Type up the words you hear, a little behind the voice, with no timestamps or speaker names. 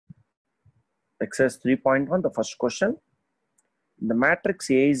Exercise 3.1, the first question. The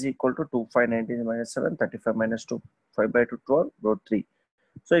matrix A is equal to 2, 5, 19, minus 7, 35, minus 2, 5 by 2, 12, row 3.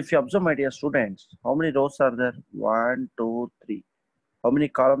 So if you observe, my dear students, how many rows are there? 1, 2, 3. How many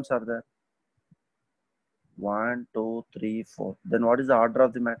columns are there? 1, 2, 3, 4. Then what is the order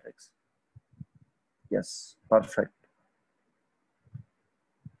of the matrix? Yes, perfect.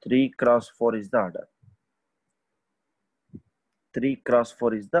 3 cross 4 is the order. 3 cross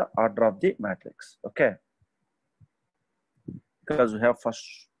 4 is the order of the matrix. Okay. Because we have first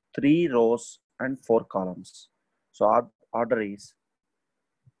 3 rows and 4 columns. So our order is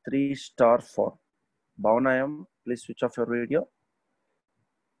 3 star 4. Bhavanayam, please switch off your video.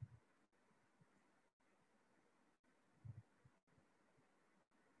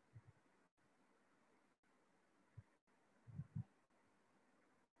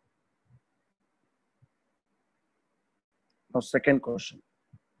 Now, second question.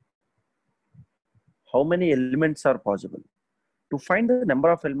 How many elements are possible? To find the number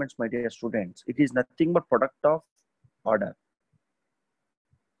of elements, my dear students, it is nothing but product of order.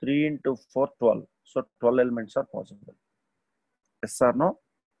 3 into 4, 12. So 12 elements are possible. Yes or no?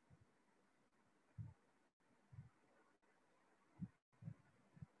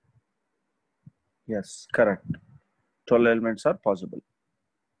 Yes, correct. 12 elements are possible.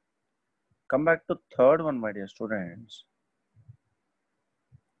 Come back to third one, my dear students.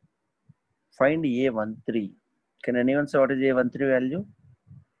 Find A13. Can anyone say what is A13 value?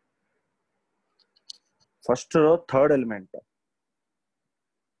 First row, third element.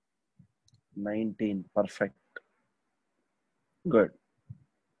 19. Perfect. Good.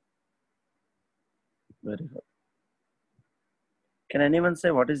 Very good. Can anyone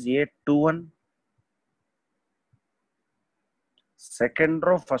say what is A21? Second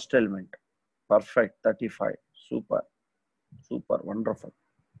row, first element. Perfect. 35. Super. Super. Wonderful.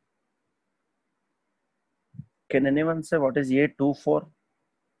 Can anyone say what is A24?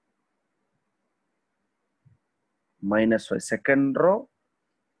 Minus 5. Second row,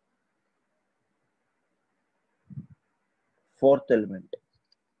 fourth element.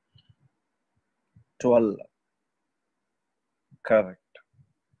 12. Correct.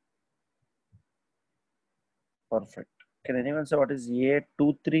 Perfect. Can anyone say what is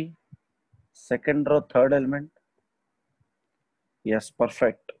A23? Second row, third element. Yes,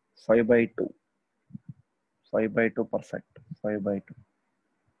 perfect. 5 by 2. 5 by 2, perfect. 5 by 2.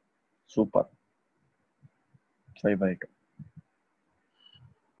 Super. 5 by 2.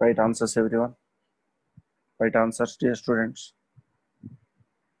 Right answers, everyone. Right answers, dear students.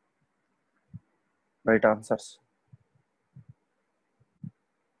 Right answers.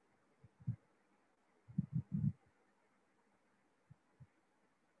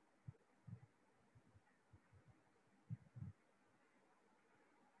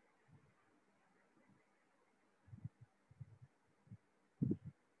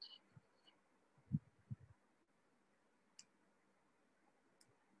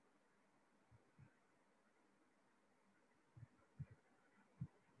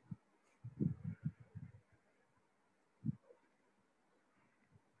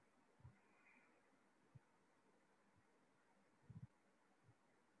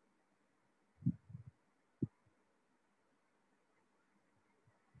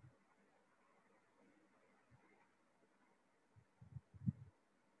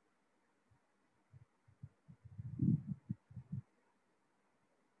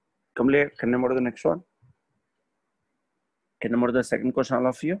 Complete. Can you move to the next one? Can you move to the second question, all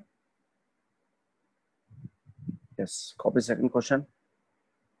of you? Yes. Copy second question.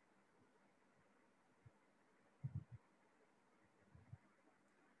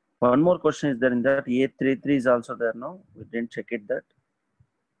 One more question is there in that. A33 is also there, no? We didn't check it that.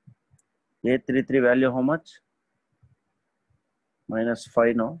 A33 value how much? Minus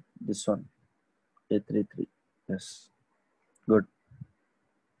 5, no? This one. A33. Yes. Good.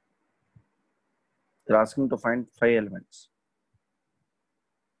 They're asking to find 5 elements.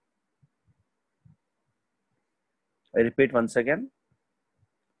 I repeat once again.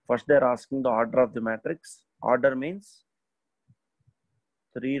 First, they're asking the order of the matrix. Order means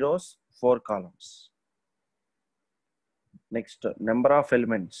 3 rows, 4 columns. Next, number of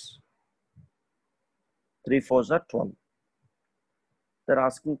elements. 3 4s are 12. They're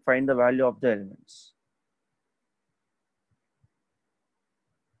asking find the value of the elements.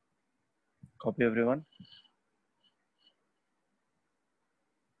 Copy, everyone.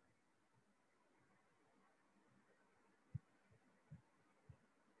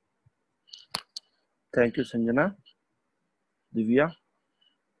 Thank you, Sanjana. Divya.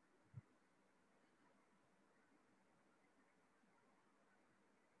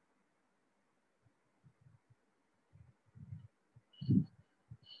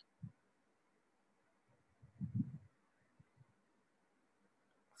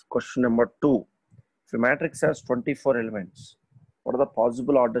 Question number 2. If a matrix has 24 elements, what are the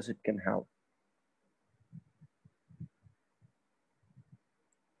possible orders it can have?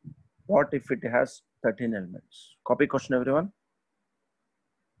 What if it has 13 elements? Copy question, everyone.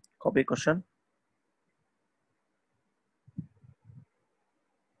 Copy question.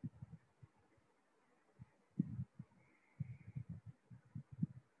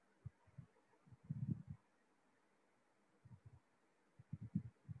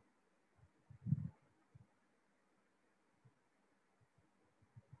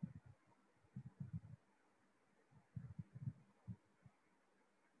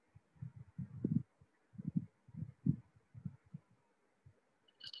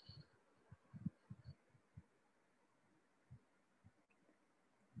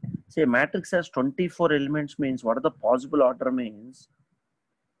 See, a matrix has 24 elements means what are the possible order means?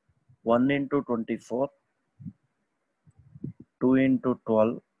 1 into 24, 2 into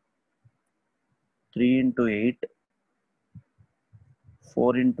 12, 3 into 8,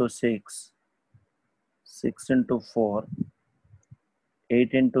 4 into 6, 6 into 4,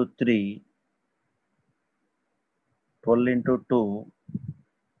 8 into 3, 12 into 2,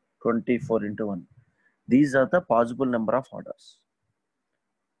 24 into 1. These are the possible number of orders.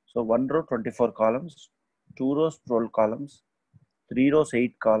 So 1 row 24 columns, 2 rows 12 columns, 3 rows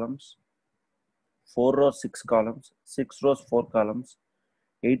 8 columns, 4 rows 6 columns, 6 rows 4 columns,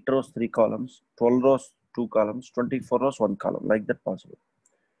 8 rows 3 columns, 12 rows 2 columns, 24 rows 1 column, like that possible.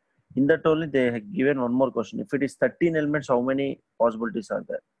 In that only they have given one more question. If it is 13 elements, how many possibilities are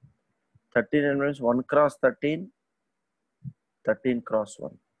there? 13 elements, 1 cross 13, 13 cross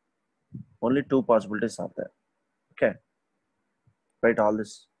 1. Only 2 possibilities are there. Okay. Write all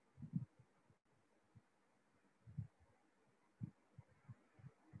this.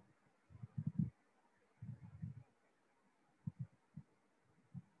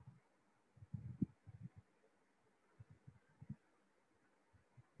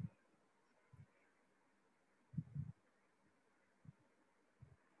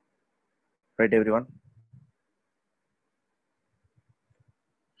 Right, everyone?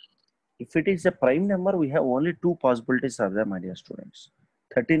 If it is a prime number, we have only 2 possibilities are there, my dear students.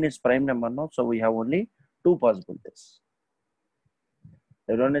 13 is prime number now, so we have only 2 possibilities.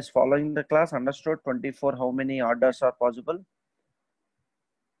 Everyone is following the class, understood? 24, how many orders are possible?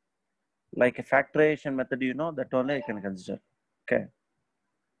 Like a factorization method, you know, that only I can consider. Okay.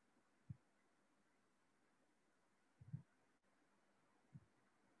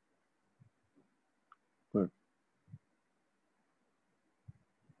 Good.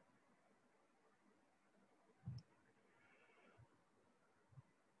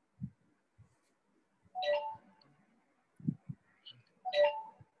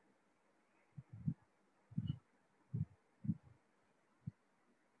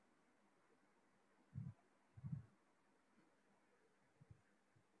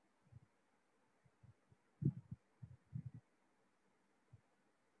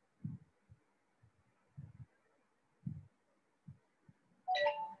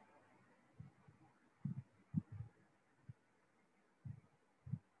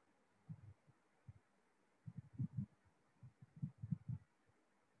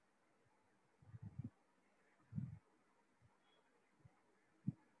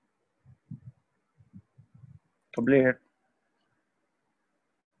 Complete.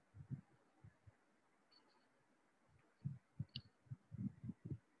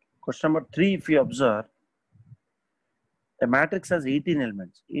 Question number 3, if you observe, a matrix has 18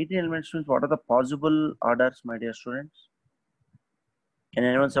 elements. 18 elements means what are the possible orders, my dear students? Can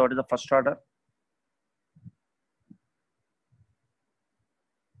anyone say what is the first order?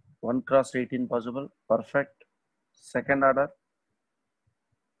 1 cross 18 possible. Perfect. Second order,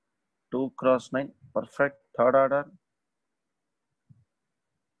 2 cross 9. Perfect. Third order,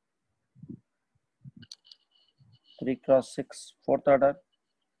 3 cross 6. Fourth order,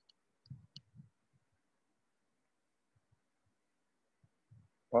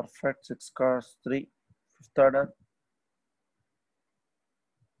 perfect. 6 cross 3. Fifth order,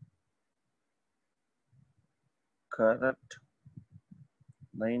 correct.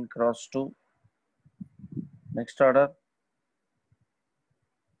 9 cross 2. Next order,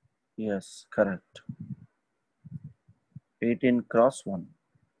 yes, correct. 18 cross 1.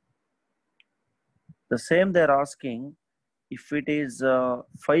 The same they're asking if it is 5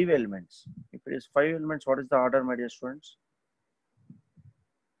 elements. If it is 5 elements, what is the order, my dear students?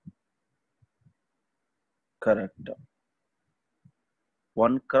 Correct.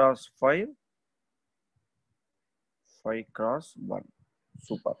 1 cross 5, 5 cross 1.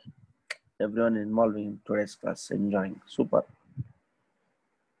 Super. Everyone involved in today's class enjoying. Super.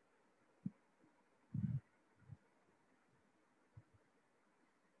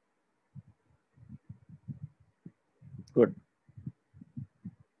 Good.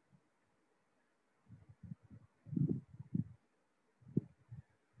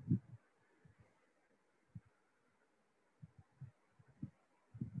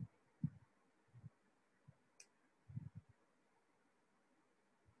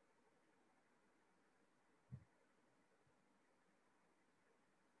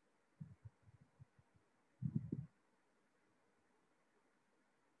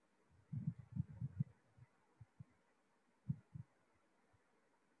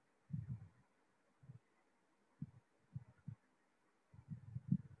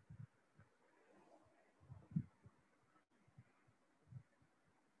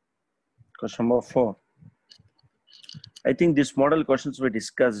 Question number 4. I think this model questions we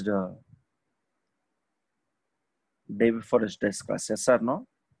discussed day before yesterday's class. Yes or no?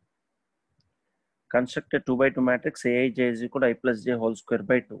 Construct a 2 by 2 matrix Aij is equal to I plus j whole square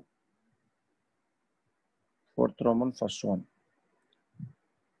by 2. Fourth Roman, first one.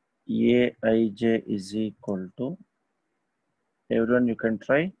 Aij is equal to, everyone you can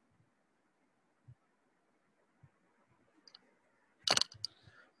try.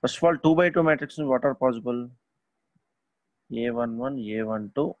 First of all, 2 by 2 matrices, what are possible?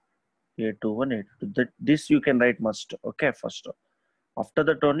 A11, A12, A21, A22. This you can write must. Okay, first. After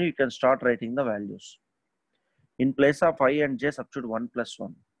that only you can start writing the values. In place of I and j, substitute 1 plus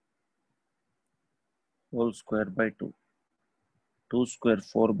 1 whole square by 2. 2 square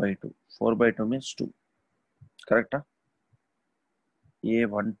 4 by 2. 4 by 2 means 2. Correct? Huh?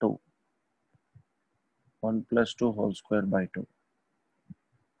 A12. 1 plus 2 whole square by 2.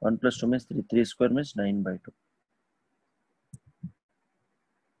 1 plus 2 means 3. 3 square means 9 by 2.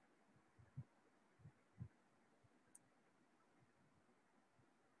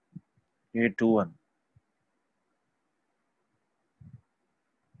 A21.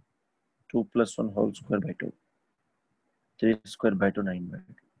 2 plus 1 whole square by 2. 3 square by 2, 9 by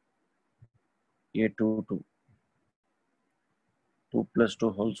 2. A22. 2 plus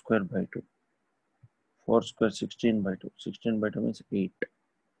 2 whole square by 2. 4 square 16 by 2. 16 by 2 means 8.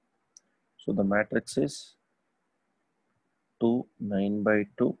 So the matrix is 2, 9 by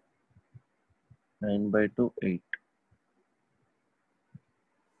 2, 9 by 2, 8.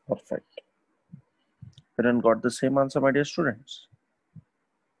 Perfect. Everyone got the same answer, my dear students?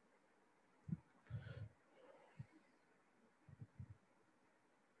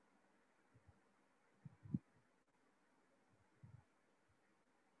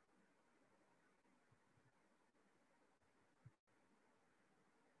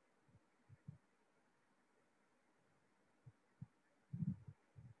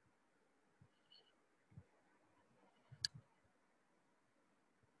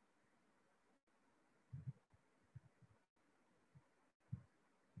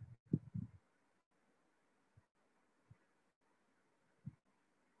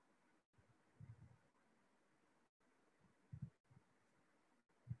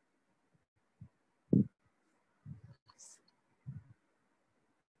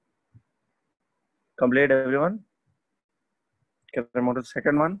 Complete, everyone? Can I move to the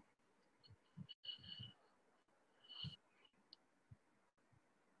second one?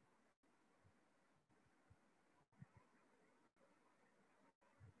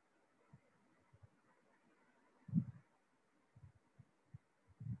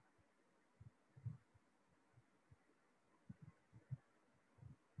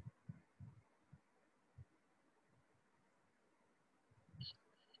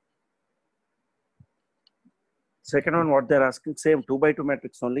 Second one, what they're asking, same 2 by 2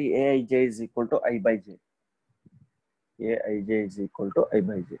 matrix only. Aij is equal to I by j. Aij is equal to I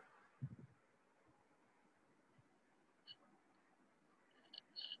by j.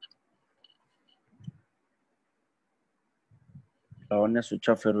 Lavanya, switch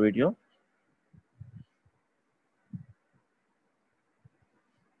off your video.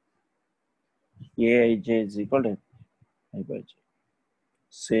 Aij is equal to I by j.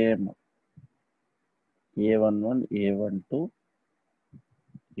 Same. A11, A12,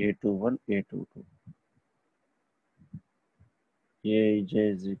 A21, A22. Aij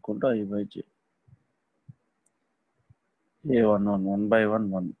is equal to I by j. A11, 1 by 1,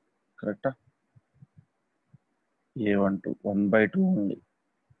 1. Correct? A12, 1 by 2 only.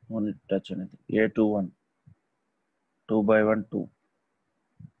 Only touch anything. A21, 2 by 1, 2.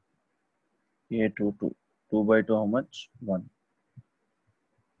 A22, 2 by 2, how much? 1.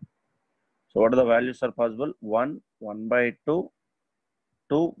 So what are the values are possible? 1, 1 by 2,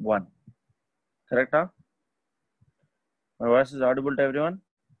 2, 1. Correct? Huh? My voice is audible to everyone?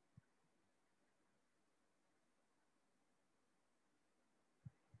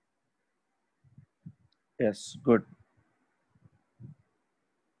 Yes, good.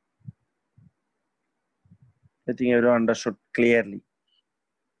 I think everyone understood clearly.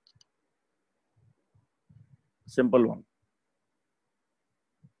 Simple one.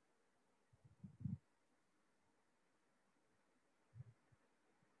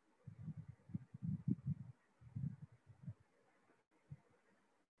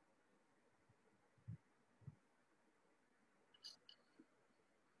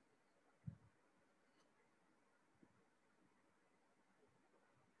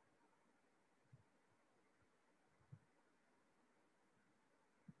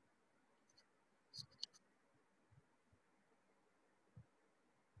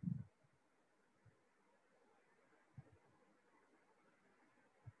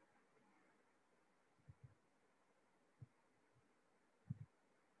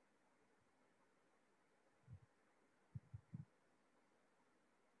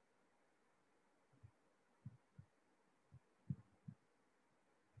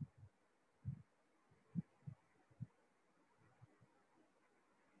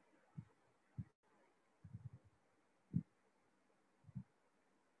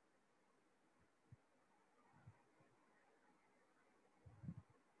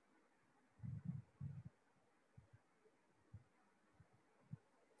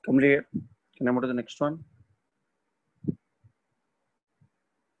 Complete. Can I move to the next one?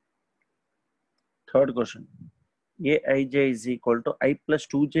 Third question. Aij is equal to I plus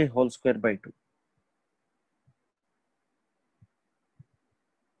 2j whole square by 2.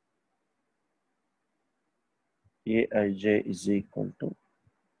 Aij is equal to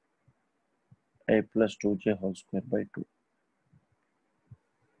I plus 2j whole square by 2.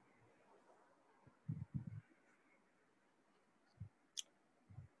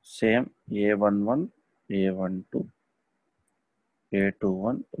 Same A11, A12,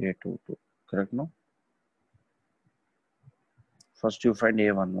 A21, A22. Correct now? First you find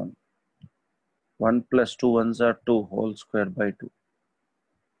A11. 1 plus 2 ones are 2 whole square by 2.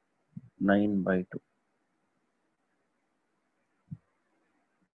 9 by 2.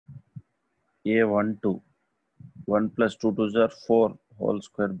 A12. 1 plus 2 twos are 4 whole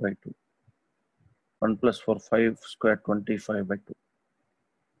square by 2. 1 plus 4, 5 square, 25 by 2.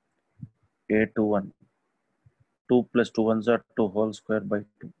 A21. 2 plus 2 ones are 2 whole square by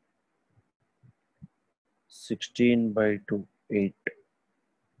 2. 16 by 2, 8.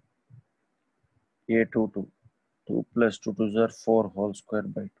 A22. 2 plus 2 twos are 4 whole square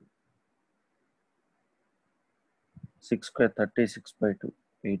by 2. 6 square, 36 by 2,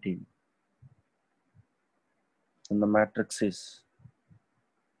 18. And the matrix is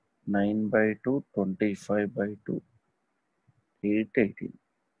 9 by 2, 25 by 2, 8, 18.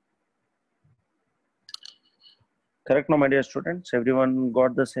 Correct now, my dear students? Everyone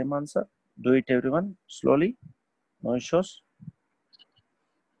got the same answer? Do it, everyone, slowly. No issues.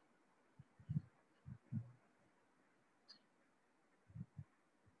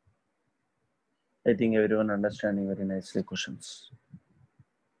 I think everyone understanding very nicely questions.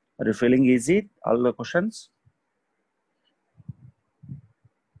 Are you feeling easy, all the questions?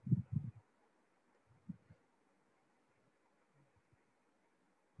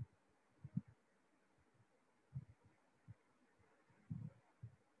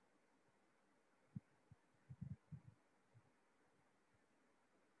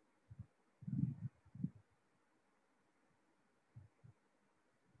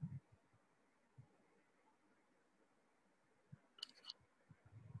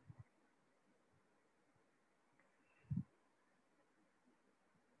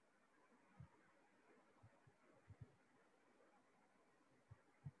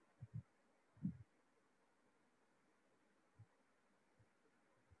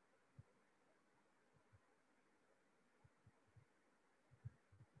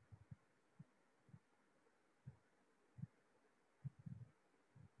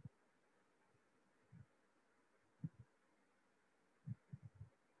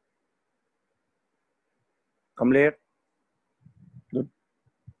 Complete? Good.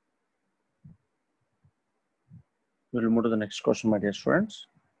 We'll move to the next question, my dear students.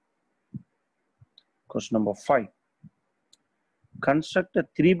 Question number 5. Construct a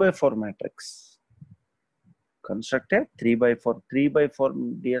 3 by 4 matrix. Construct a 3 by 4. 3 by 4,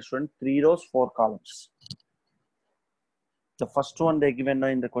 dear student, 3 rows, 4 columns. The first one they given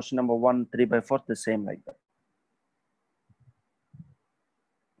in the question number 1, 3 by 4, the same like that.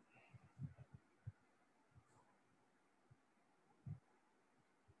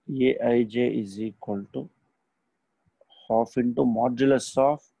 Aij is equal to half into modulus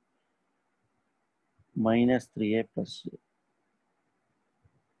of minus 3a plus a.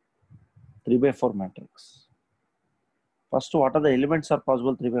 3 by 4 matrix. First, what are the elements are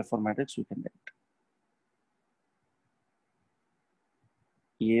possible 3 by 4 matrix? We can write.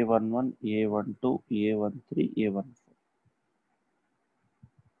 A11, A12, A13, A14,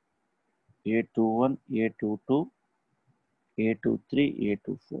 A21, A22, A23,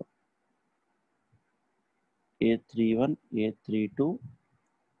 A24, A31, A32,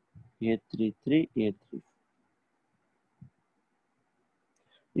 A33, A34.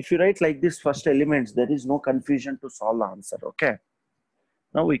 If you write like this first elements, there is no confusion to solve the answer. Okay.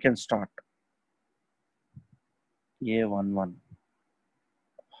 Now we can start. A11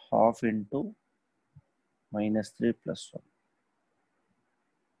 half into -3 plus 1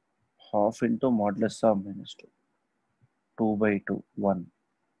 half into modulus of -2 2 by 2 1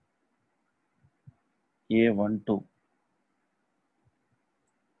 A12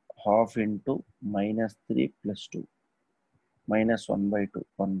 half into -3 plus 2 -1 by 2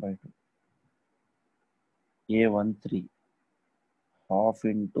 1 by 2 A13 half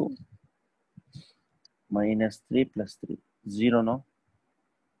into -3 plus 3 0 no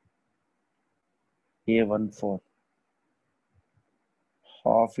A14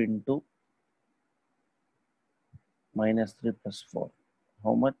 half into -3 plus 4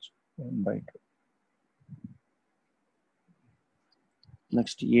 how much 1 by 2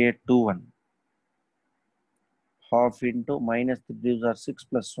 next A21 half into -3 these are 6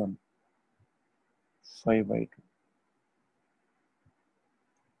 plus 1 5 by 2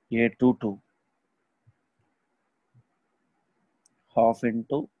 A22 half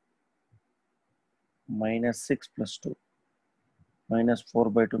into -6 plus 2 -4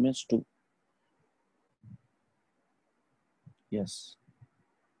 by 2 means 2 yes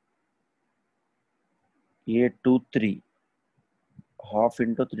A23 half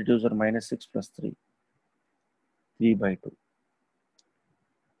into 3 twos are -6 plus 3 3 by 2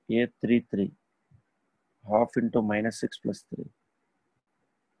 A33 half into -6 plus 3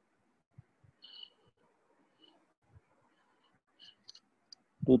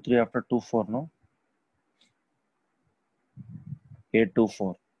 2 3 after 2 4 no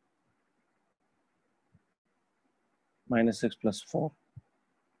A24 -6 plus 4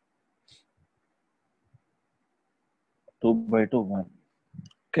 2 by 2 1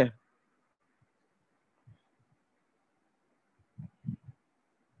 okay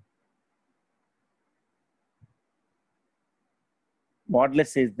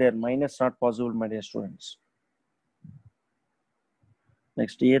modulus is there minus not possible my dear students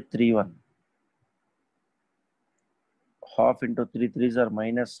next A31 half into 3 threes are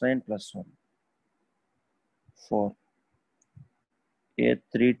 -9 plus 1 4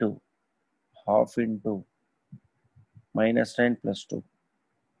 A32 half into -9 plus 2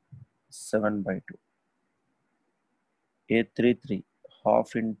 7 by 2 A33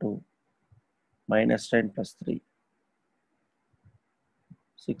 half into -10 plus 3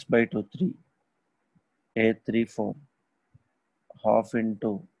 6 by 2 3 A34 half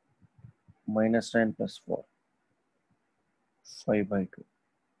into -10 plus 4 5 by 2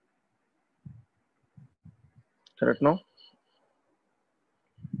 correct now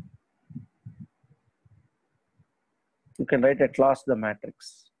you can write at last the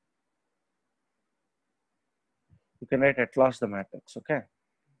matrix you can write at last the matrix okay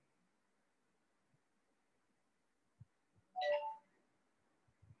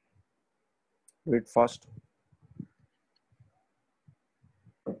do it fast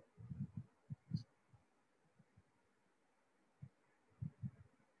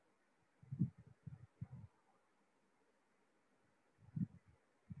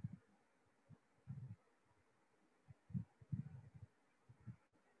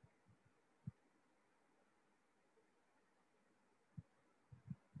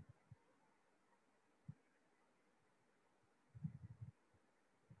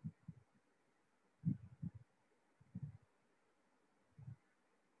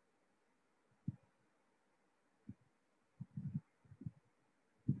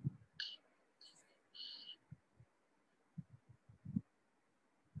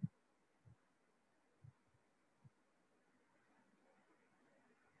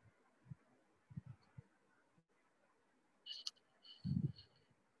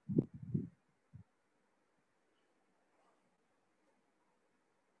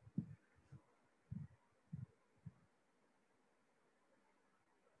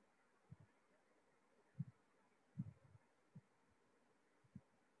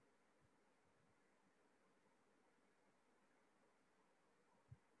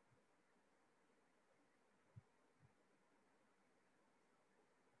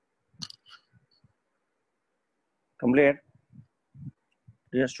complete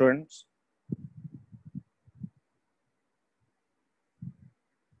dear students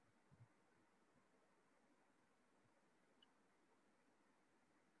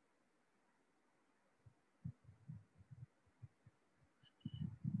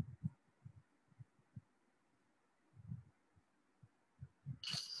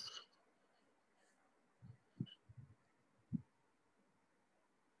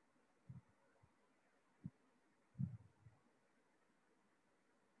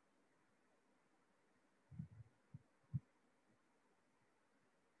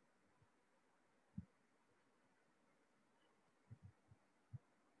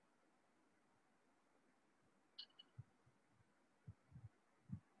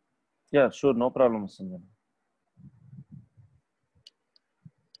Yeah, sure, no problem, Sanjana.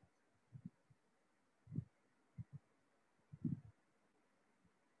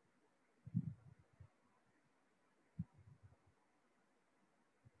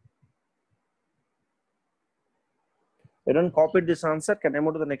 I don't copy this answer. Can I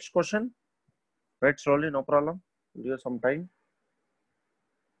move to the next question? Right, slowly, no problem. Give some time.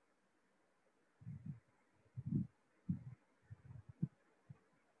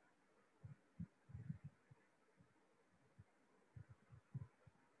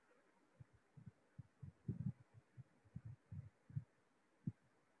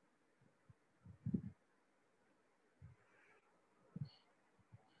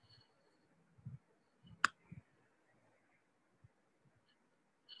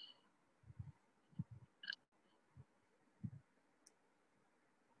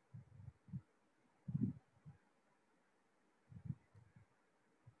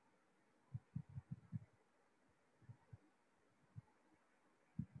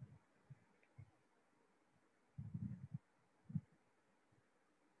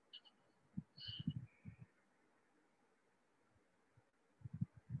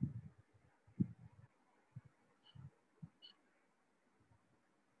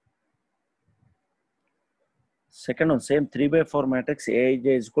 Second one, same 3 by 4 matrix Aij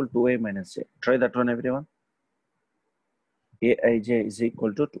is equal to 2i minus j. Try that one, everyone. Aij is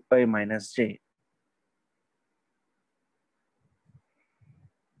equal to 2i minus j.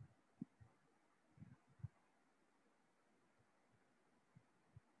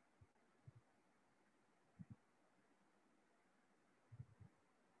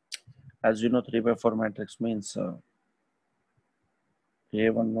 As you know, 3 by 4 matrix means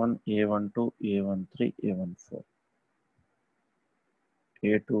A11, A12, A13, A14,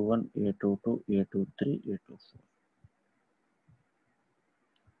 A21, A22, A23, A24.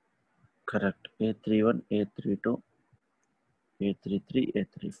 Correct. A31, A32, A33,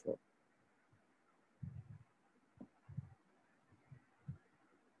 A34.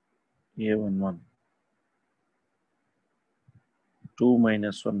 A11, 2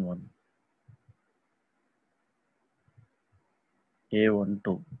 minus 1, 1.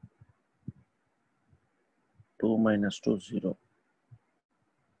 A12, 2 minus 2, 0.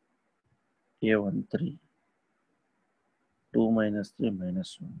 A13, 2 minus 3,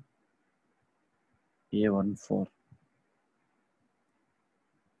 minus 1. A14,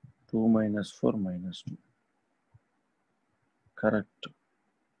 2 minus 4, minus 2. Correct.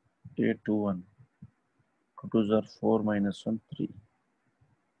 A21, 2 2s are 4 minus 1, 3.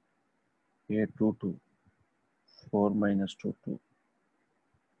 A22, 4 minus 2, 2.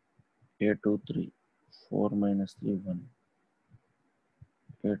 A23, 4 minus 3, 1.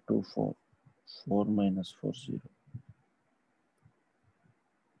 A24, 4 minus 4, 0.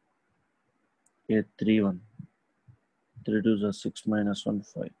 A31, 3 2s are 6 minus 1,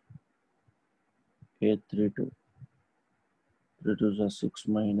 5. A32, 3 2s are 6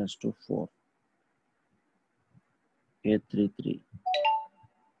 minus 2, 4. A33,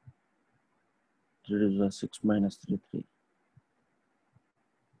 3 2s are 6 minus 3, 3.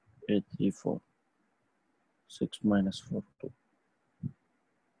 A34, 6 minus 4, 2.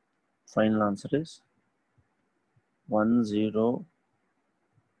 Final answer is 1 0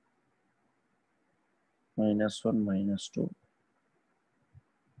 minus 1 minus 2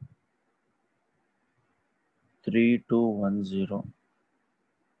 3 2 1 0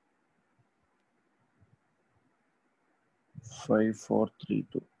 5 4 3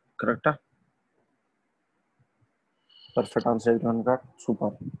 2. Correct? Perfect answer everyone got.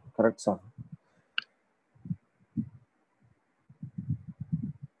 Super. Correct, sir.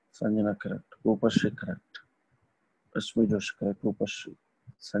 Sanjana correct. Upashri correct. Rashmi Joshi correct. Upashri.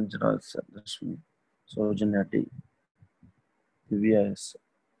 Sanjana sir. Rashmi. Sojanya D. Divya S.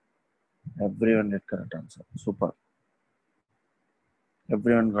 Everyone did correct answer. Super.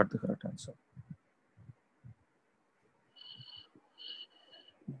 Everyone got the correct answer.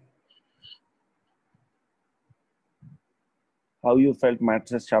 How you felt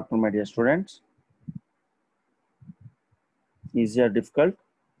maths chapter, my dear students? Easy or difficult?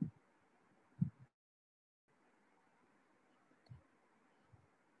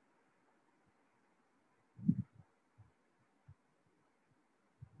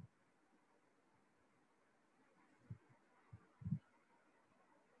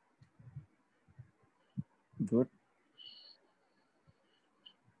 Good.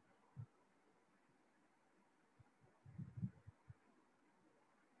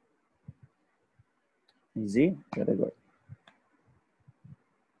 Easy. Very good.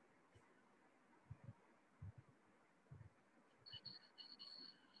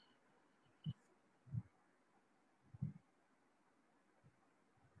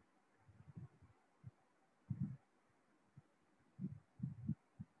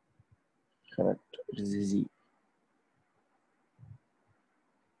 Correct. It is easy.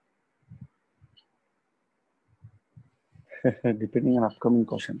 Depending on upcoming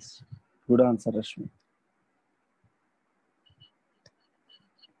questions. Good answer, Rashmi.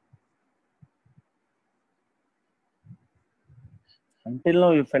 Until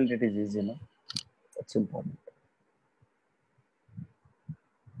now, you felt it is easy, no? That's important.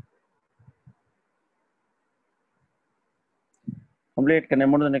 Complete. Can I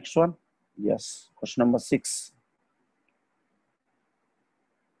move to the next one? Yes. Question number 6.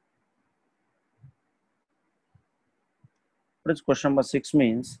 What is question number 6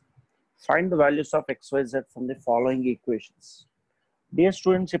 means? Find the values of x, y, z from the following equations. Dear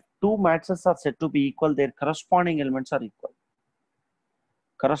students, if two matrices are said to be equal, their corresponding elements are equal.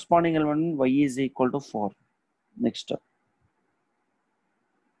 Corresponding element y is equal to 4. Next term.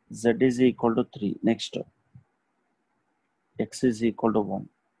 Z is equal to 3. Next term. X is equal to 1.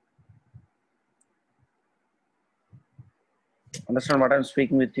 Understand what I am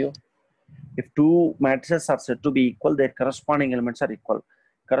speaking with you? If two matrices are said to be equal, their corresponding elements are equal.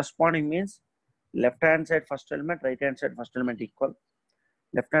 Corresponding means left hand side first element, right hand side first element equal.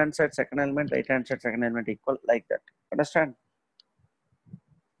 Left hand side second element, right hand side second element equal, like that. Understand?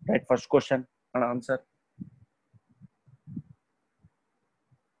 Right, first question and answer.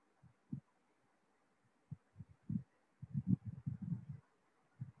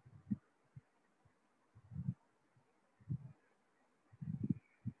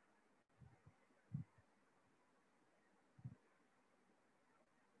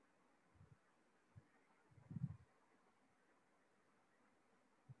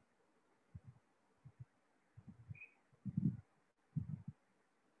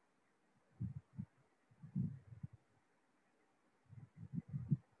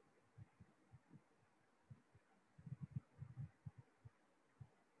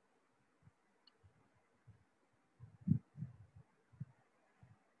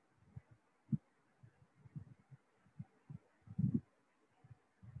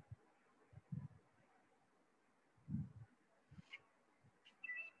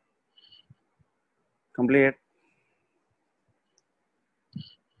 Complete.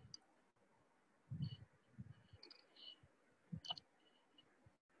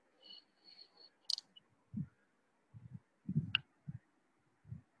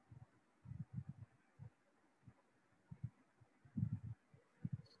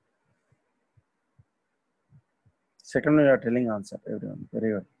 Second one you are telling answer, everyone.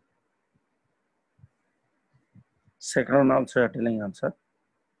 Very good. Second one also you are telling answer.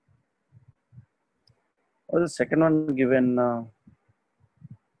 What is the second one given?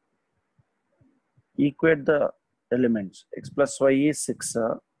 Equate the elements. X plus y is 6.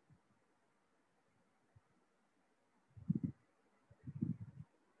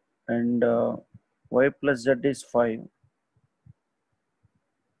 And y plus z is 5.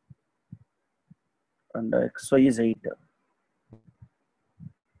 And xy is 8.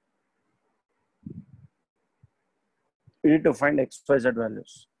 We need to find x, y, z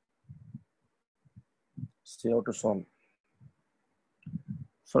values. See how to solve.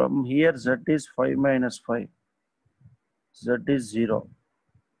 From here, z is 5 minus 5. Z is 0.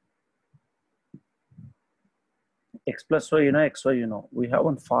 X plus y, xy, we have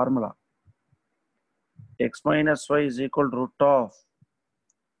one formula. X minus y is equal to root of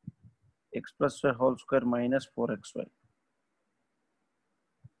x plus y whole square minus 4xy.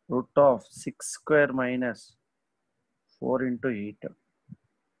 Root of 6 square minus 4 into 8.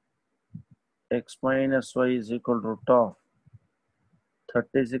 X minus y is equal to root of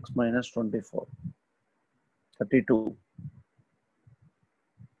 36 minus 24. 32.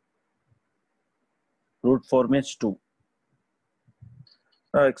 Root 4 means 2.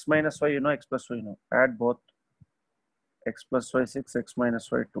 X minus y, x plus y, add both. X plus y 6, x minus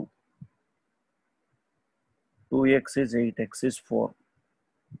y 2. 2x is 8, x is 4.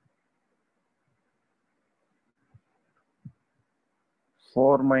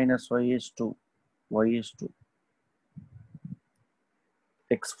 4 minus y is 2, y is 2.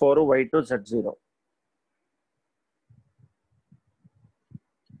 X4, y2, z0.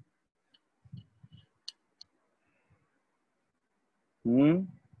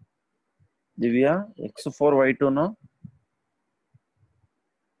 Divya, x4, y2, no?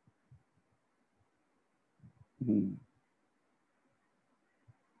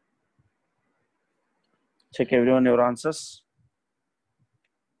 Check everyone your answers.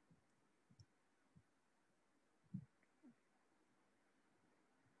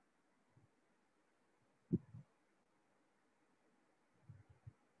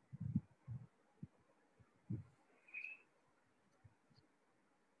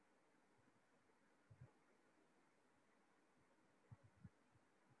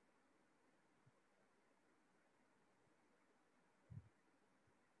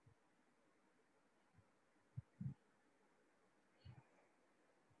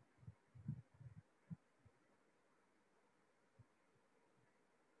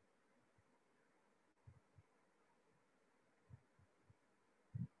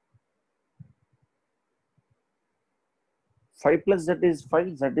 5 plus z is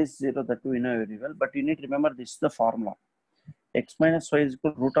 5, z is 0, that we know very well. But you need to remember this is the formula. X minus y is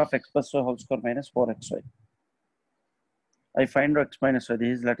equal to root of x plus y whole square minus 4xy. I find x minus y.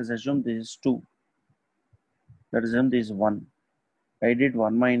 This is, let us assume this is 2. Let us assume this is 1. I did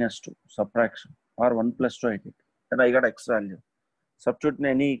 1 minus 2, subtraction. Or 1 plus 2 I did. Then I got x value. Substitute in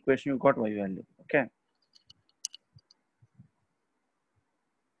any equation, you got y value. Okay.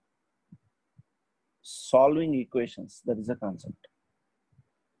 Solving equations, that is the concept.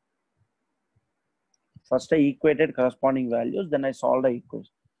 First I equated corresponding values, then I solved the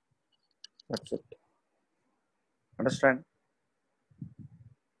equation. That's it. Understand?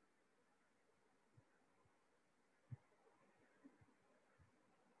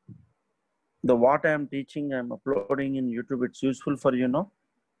 The what I am teaching, I am uploading in YouTube, it's useful for you, know.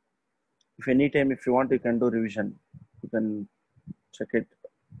 If anytime, if you want, you can do revision. You can check it.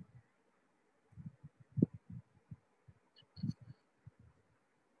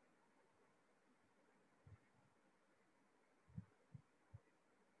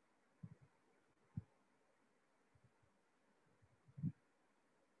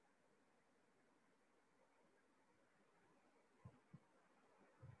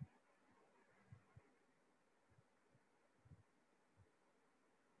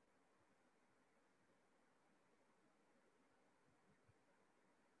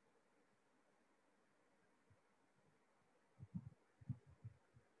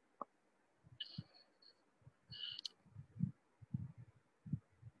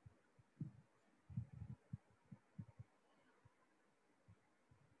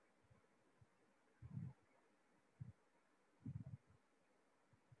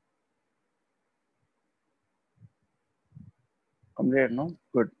 Complete, no?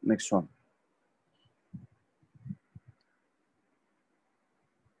 Good. Next one.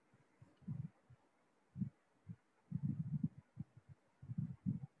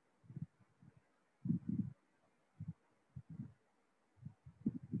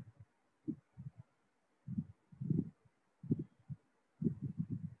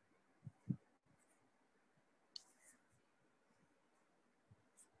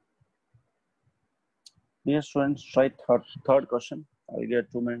 Dear students, try third question. I'll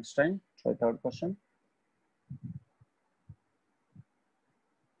get 2 minutes time. Try third question.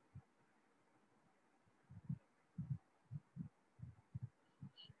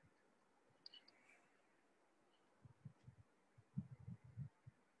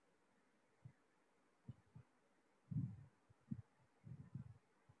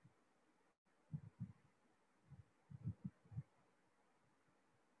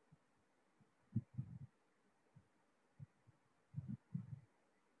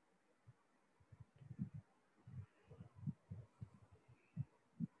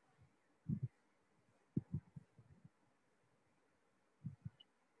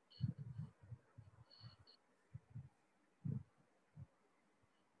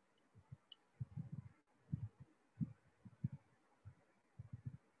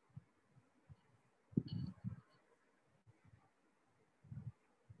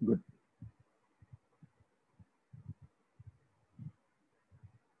 Good.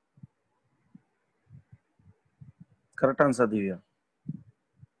 Correct answer, Divya.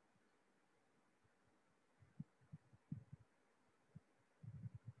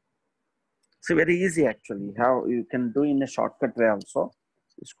 See, very easy actually. How you can do in a shortcut way also.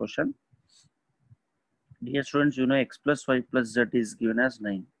 This question. Dear students, you know x plus y plus z is given as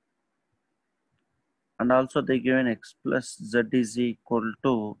 9. And also they given x plus z is equal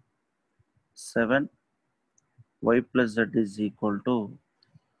to 7. Y plus z is equal to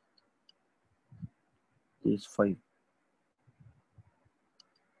is 5.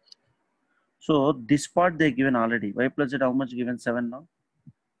 So this part they given already. Y plus z how much given? 7 now.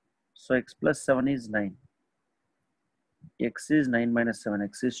 So x plus 7 is 9. X is 9 minus 7.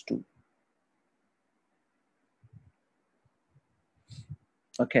 X is 2.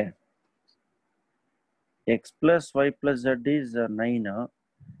 Okay. X plus y plus z is 9.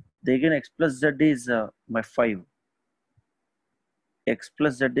 They given x plus z is my 5. X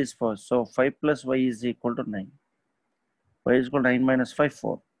plus z is 4. So 5 plus y is equal to 9. Y is equal to 9 minus 5,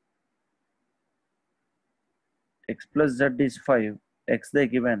 4. X plus z is 5. X they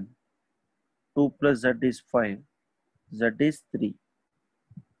given. 2 plus z is 5. Z is 3.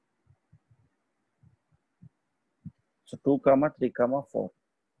 So 2 comma 3 comma 4.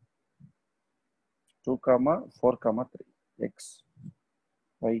 2 comma 4 comma 3. X,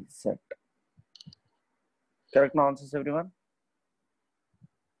 Y, Z. Correct now answers, everyone?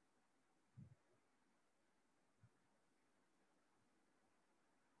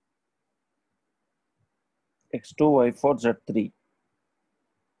 x2 y4 z3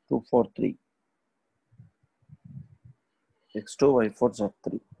 2 4 3 x2 y4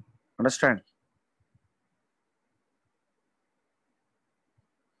 z3. Understand?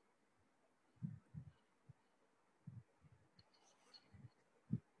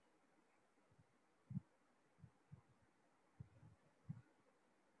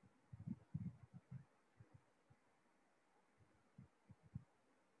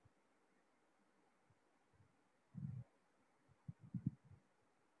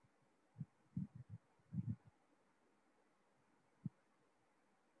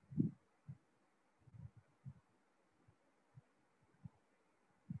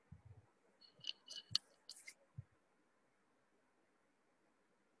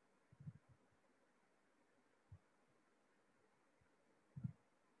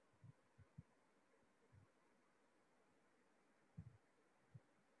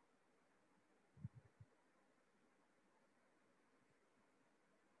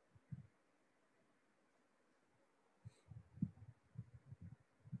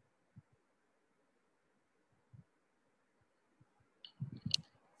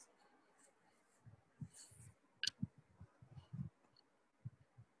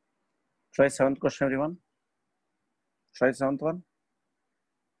 Try seventh question, everyone. Try seventh one.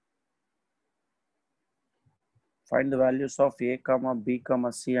 Find the values of a comma b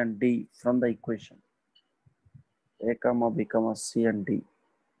comma c and d from the equation. A comma b comma c and d.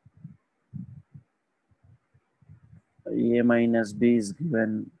 A minus b is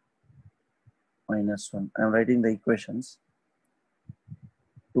given -1. I am writing the equations.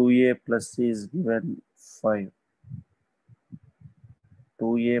 2a plus c is given 5.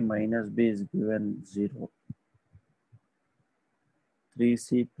 2a minus b is given 0.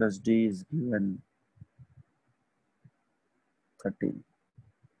 3c plus d is given 13.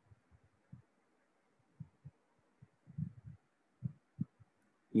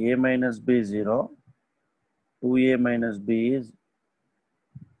 A minus b is 0. 2a minus b is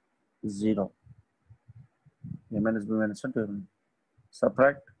 0. A minus b minus 1, 2.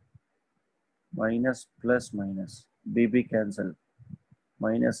 Subtract. Minus plus minus. B cancel.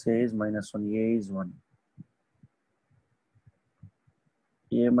 Minus a is -1. A is 1.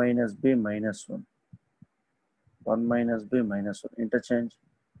 A minus b -1. 1 minus b -1. Interchange.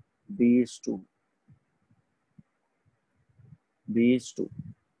 B is 2. B is 2.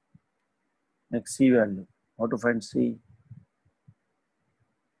 Next C value. How to find C?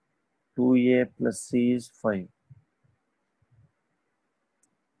 2a plus c is 5.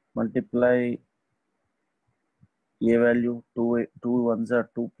 Multiply a value. 2 ones are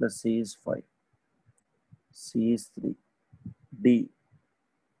 2 plus c is 5. C is 3. D.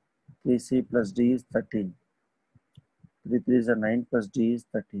 3c plus d is 13. 3 3s are 9 plus d is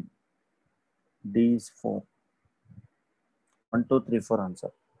 13. D is 4. 1 2 3 4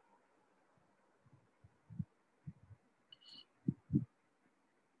 answer.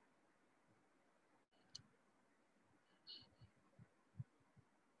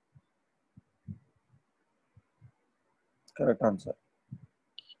 Correct answer.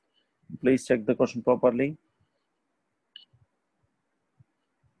 Please check the question properly.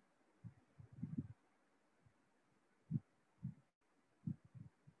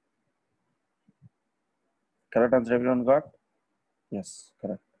 Correct answer everyone got? Yes,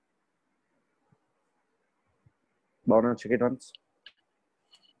 correct. Bhavna, check it once.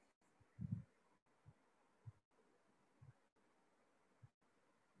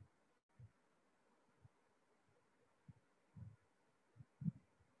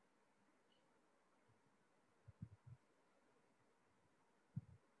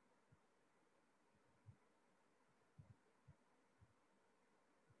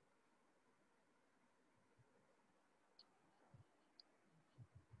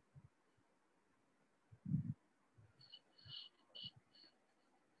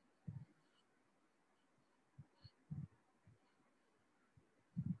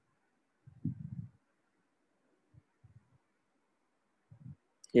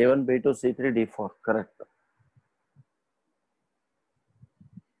 A1, B2, C3, D4. Correct.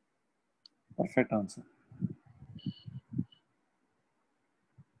 Perfect answer.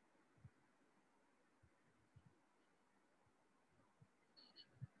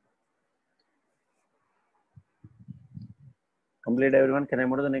 Complete everyone. Can I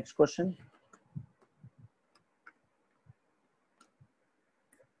move to the next question?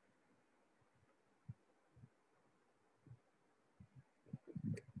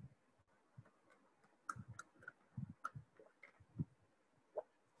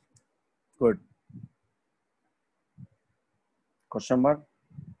 Good. Question mark.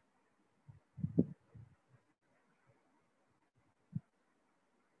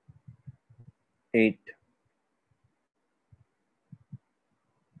 8.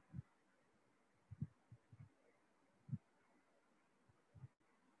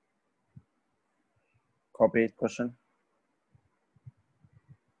 Copy 8 question.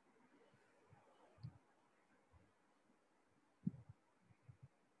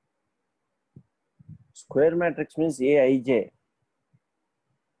 Square matrix means Aij.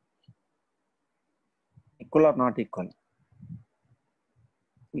 Equal or not equal?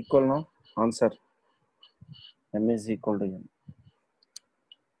 Equal, no? Answer. M is equal to N.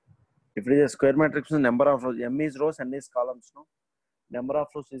 If it is a square matrix, number of rows, M is rows, N is columns, no? Number of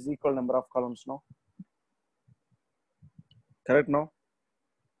rows is equal number of columns, no? Correct, no?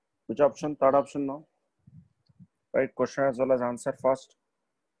 Which option? Third option, no? Right, question as well as answer first.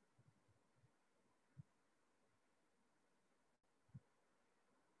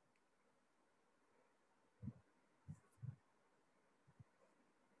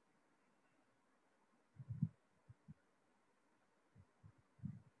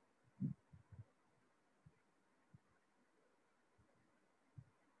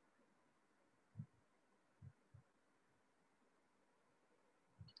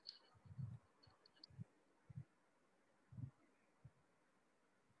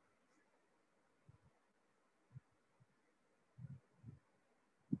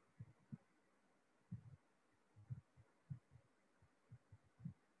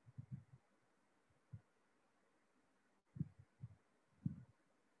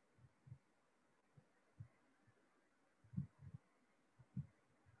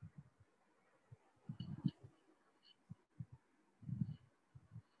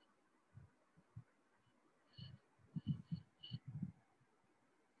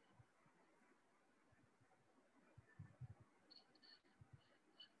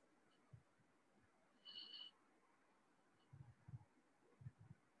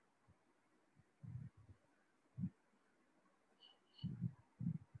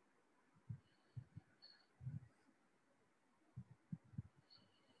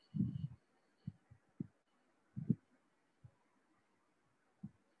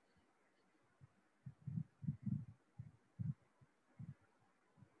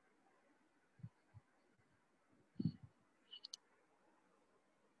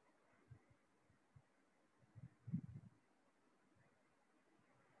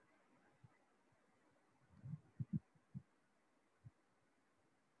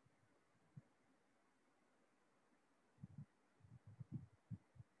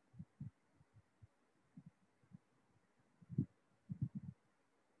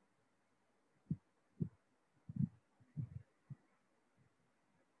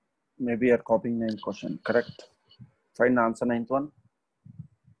 Maybe you are copying 9th question. Correct. Find the answer 9th one.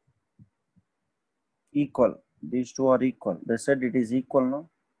 Equal. These two are equal. They said it is equal, no?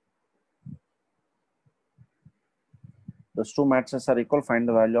 Those two matrices are equal. Find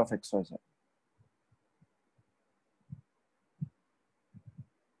the value of x, y, z.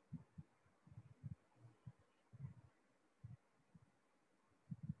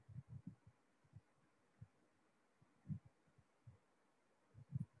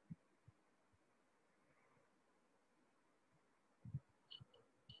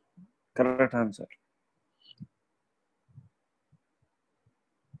 Correct answer.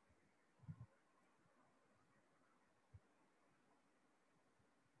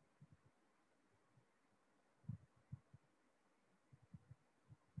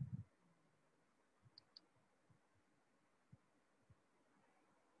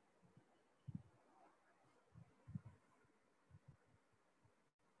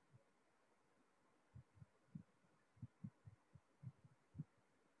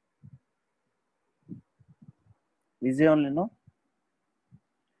 Easy only, no?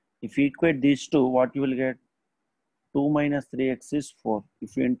 If you equate these two, what you will get? 2 minus 3x is 4.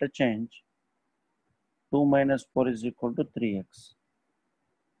 If you interchange, 2 minus 4 is equal to 3x.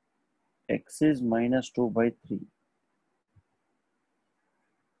 X is minus 2 by 3.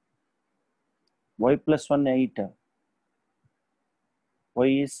 Y plus 1, 8. Y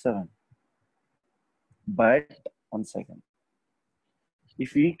is 7. But, 1 second.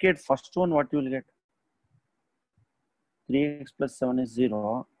 If you equate first one, what you will get? 3x plus 7 is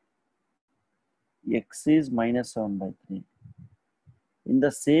 0. X is minus 7 by 3. In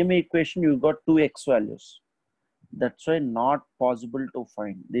the same equation, you got two x values. That's why not possible to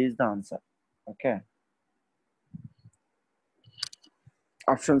find. This is the answer. Okay.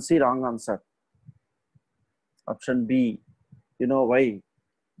 Option C, wrong answer. Option B, you know why?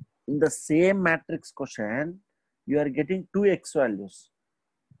 In the same matrix question, you are getting two x values.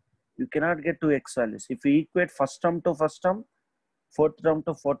 You cannot get two x values. If you equate first term to first term, Fourth term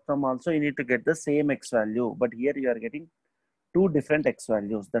to fourth term also you need to get the same x value, but here you are getting two different x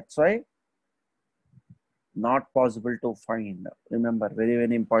values. That's why not possible to find. Remember, very,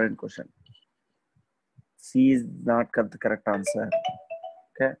 very important question. C is not the correct answer.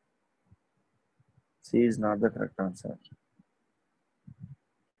 Okay. C is not the correct answer.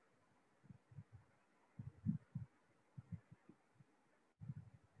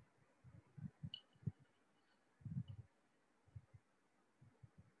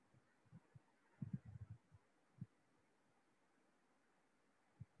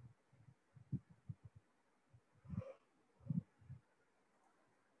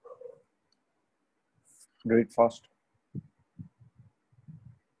 Do it fast.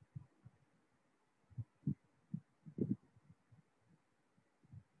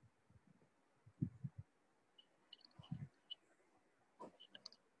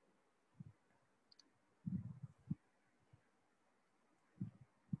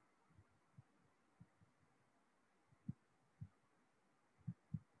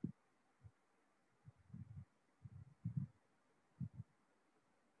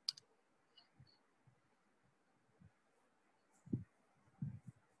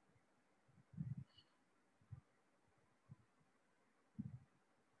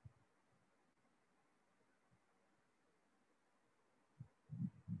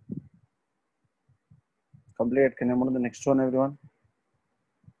 Complete. Can I move to the next one, everyone?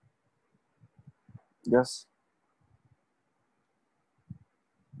 Yes.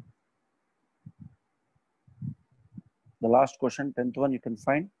 The last question, 10th one, you can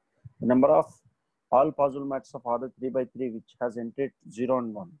find the number of all possible matrices of order 3 by 3 which has entered 0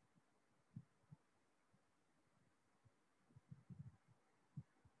 and 1.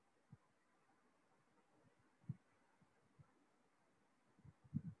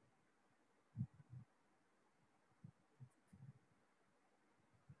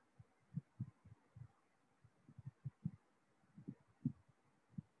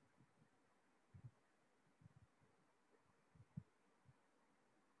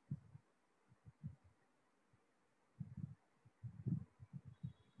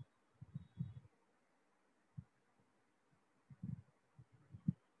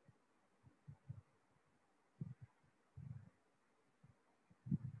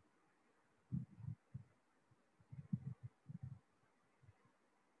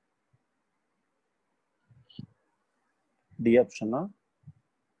 D option. Huh?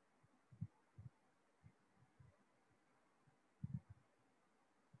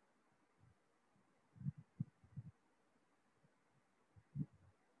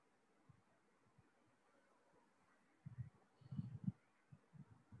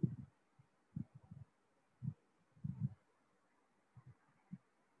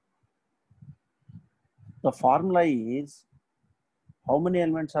 The formula is how many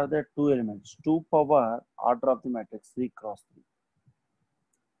elements are there? 2 elements. 2 power order of the matrix 3 cross 3.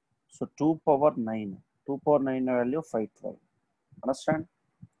 So 2 power 9. 2 power 9 value 512. Understand?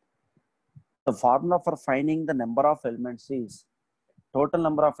 The formula for finding the number of elements is total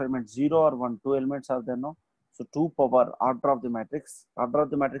number of elements 0 or 1. 2 elements are there, no? So 2 power order of the matrix. Order of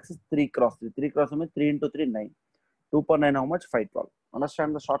the matrix is 3 cross 3. 3 cross 3 means 3 into 3 9. 2 power 9 how much? 512.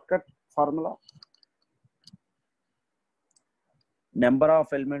 Understand the shortcut formula? Number of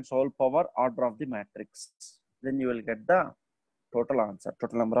elements whole power order of the matrix. Then you will get the total answer,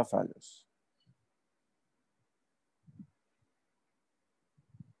 total number of values.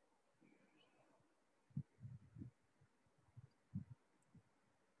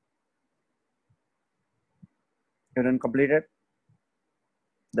 You didn't complete it.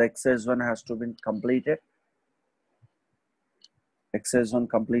 The exercise 1 has to be completed. Exercise 1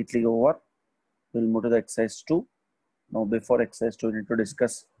 completely over. We'll move to the exercise 2. Now before exercise 2, we need to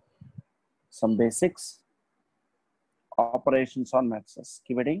discuss some basics. Operations on matrices.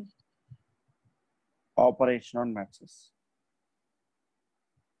 Keep reading. Operation on matrices.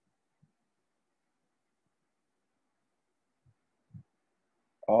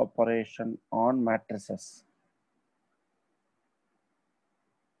 Operation on matrices.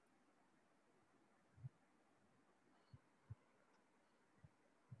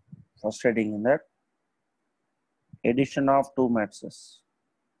 First heading in that. Addition of two matrices.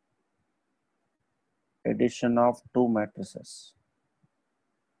 Addition of two matrices.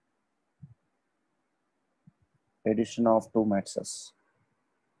 Addition of two matrices.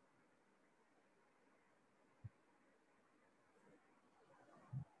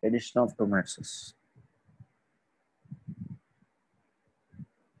 Addition of two matrices.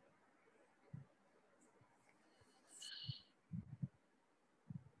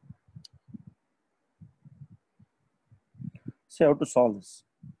 So how to solve this?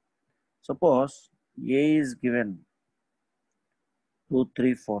 Suppose A is given 2,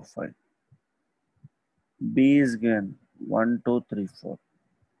 3, 4, 5. B is given 1, 2, 3, 4.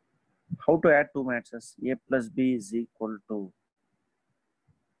 How to add two matrices? A plus B is equal to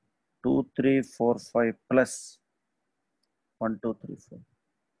 2, 3, 4, 5 plus 1, 2, 3, 4.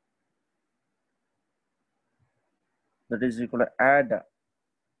 That is equal to add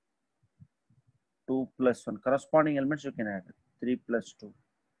 2 plus 1. Corresponding elements you can add. 3 plus 2,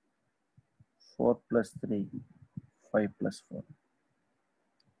 4 plus 3, 5 plus 4.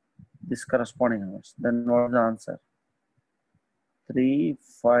 This corresponding elements. Then what is the answer? 3,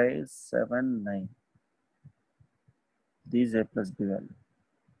 5, 7, 9. These A plus B value.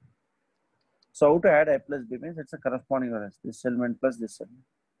 So how to add A plus B means it's a corresponding values. This element plus this element.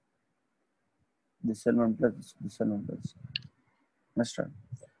 This element plus this element plus. Understand?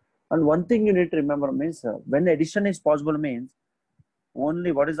 And one thing you need to remember means when addition is possible means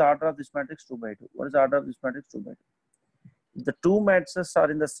only what is the order of this matrix? 2 by 2. What is the order of this matrix? 2 by 2. If the two matrices are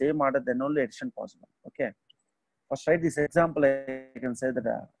in the same order, then only addition possible. Okay. First write this example. I can say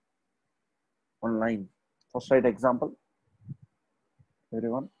that online. First write example.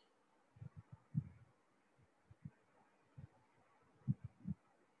 Everyone.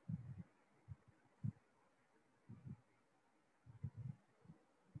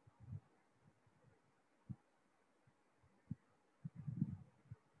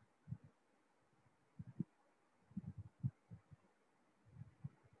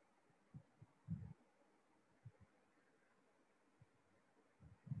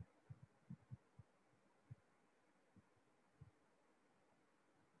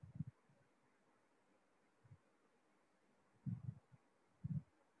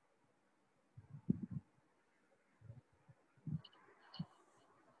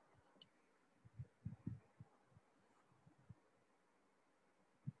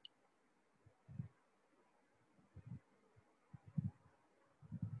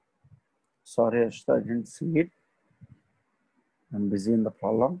 Sorry, Ashita, I didn't see it. I'm busy in the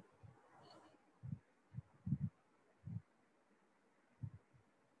problem.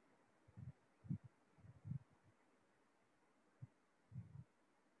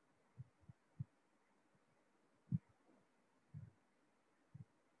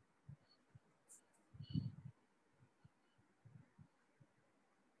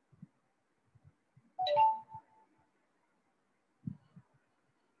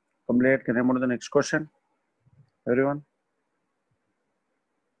 Complete. Can I move to the next question? Everyone.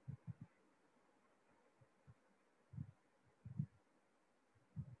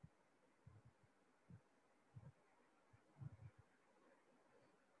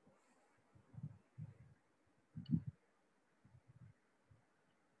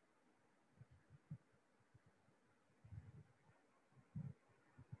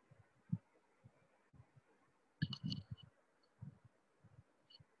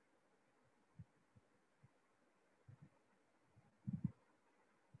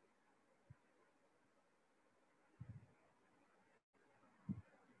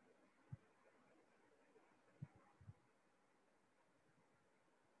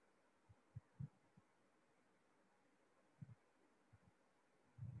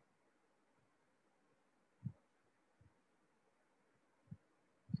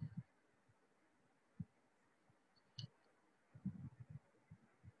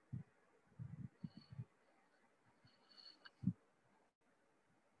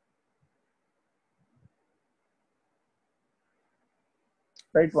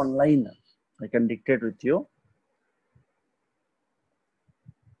 Write one line. I can dictate with you.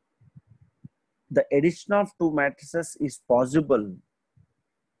 The addition of two matrices is possible.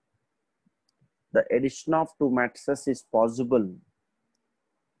 The addition of two matrices is possible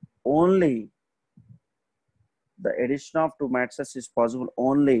only. The addition of two matrices is possible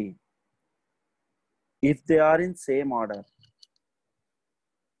only if they are in same order.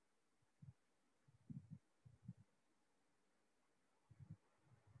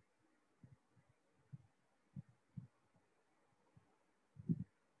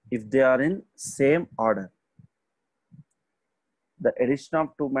 If they are in same order. The addition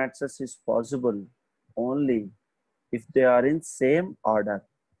of two matrices is possible only if they are in same order.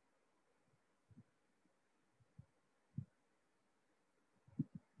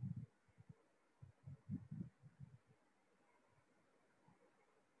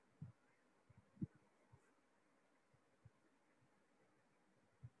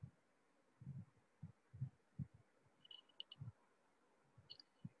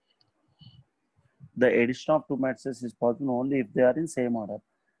 The addition of two matrices is possible only if they are in same order.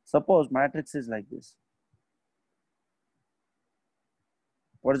 Suppose matrix is like this.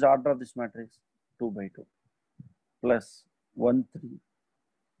 What is the order of this matrix? 2 by 2 plus 1, 3.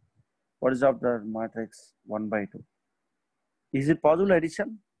 What is of the matrix? 1 by 2. Is it possible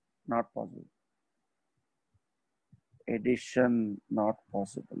addition? Not possible. Addition not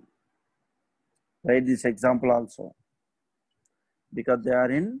possible. Write this example also. Because they are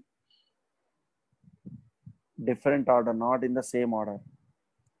in different order, not in the same order.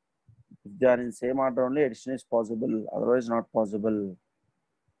 If they are in same order only, addition is possible. Otherwise not possible.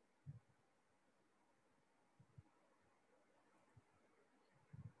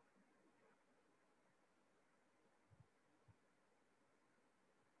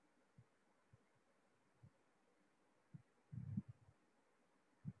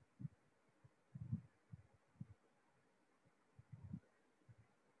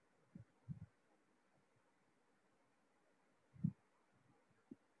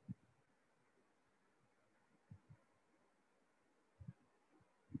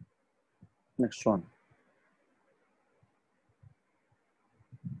 Next one.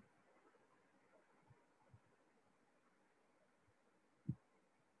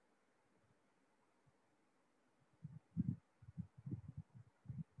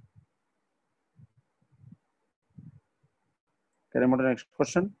 Can I move to the next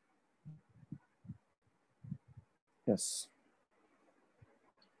question? Yes.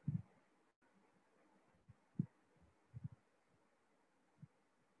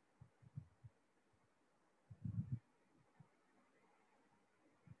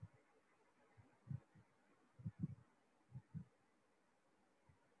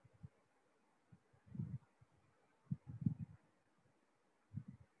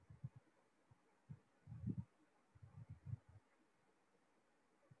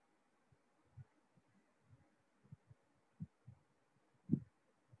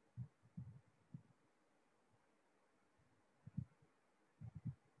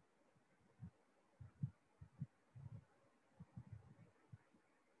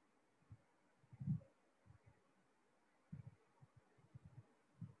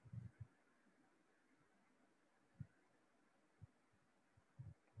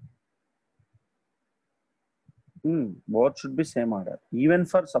 Both should be same order. Even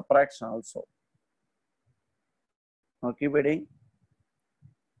for subtraction also. Now keep reading.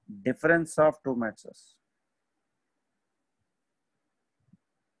 Difference of two matrices.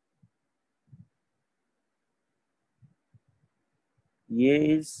 A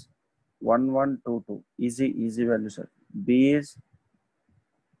is 1, 1, 2, 2. Easy value set. B is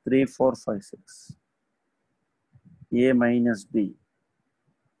 3, 4, 5, 6. A minus B.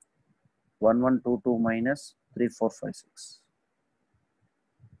 1, 1, 2, 2 minus 3, 4, 5, 6.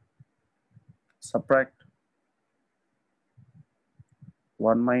 Subtract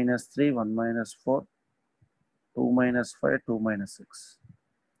 1 minus 3, 1 minus 4, 2 minus 5, 2 minus 6.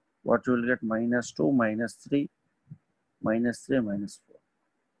 What you will get? Minus 2, minus 3, minus 3, minus 4.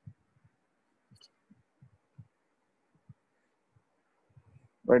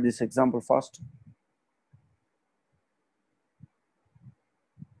 Write this example first.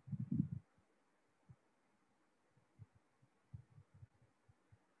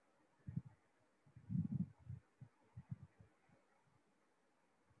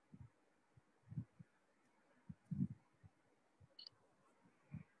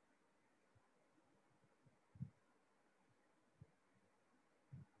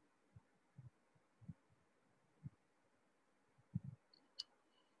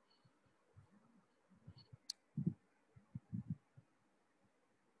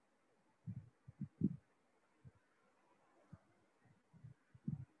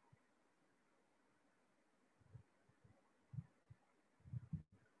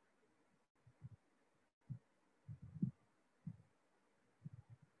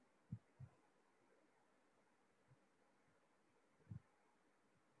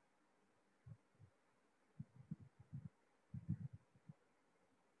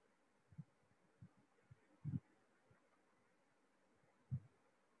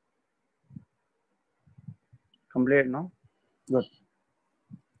 Complete now. Good.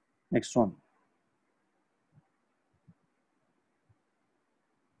 Next one.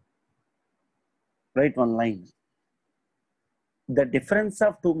 Write one line. The difference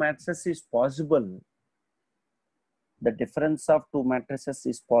of two matrices is possible. The difference of two matrices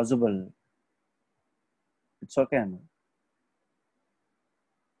is possible. It's okay. No?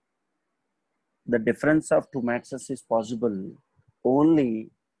 The difference of two matrices is possible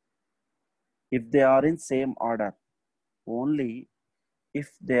only if they are in same order. Only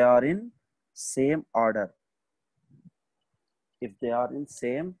if they are in same order. If they are in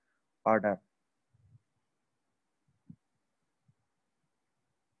same order.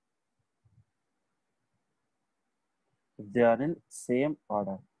 if they are in same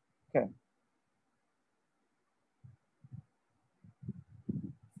order. Okay.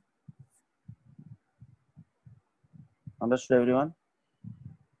 Understood, everyone?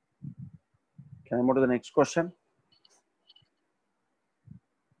 Can I move to the next question?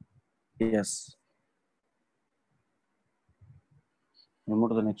 Yes. We move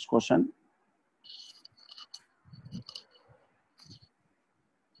to the next question.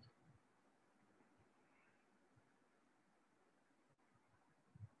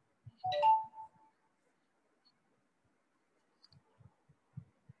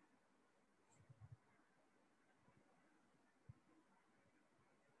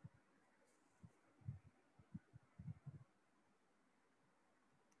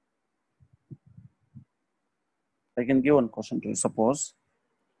 I can give one question to you. Suppose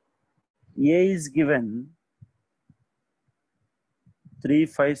A is given 3,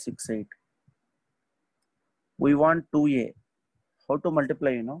 5, 6, 8. We want 2A. How to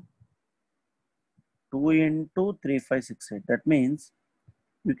multiply, 2 into 3, 5, 6, 8. That means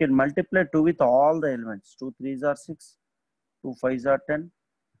you can multiply 2 with all the elements. 2 3s are 6, 2 5s are 10,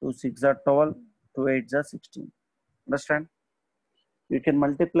 2 6 are 12, 2 8s are 16. Understand? You can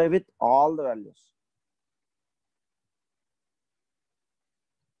multiply with all the values.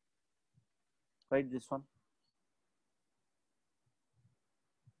 Write this one.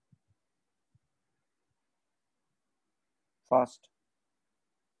 Fast.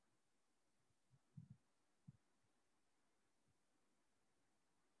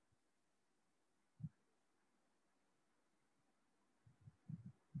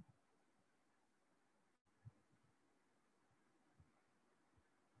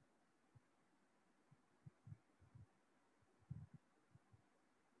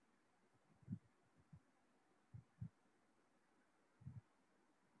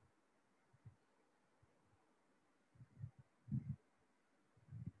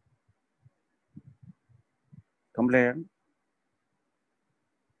 Complete.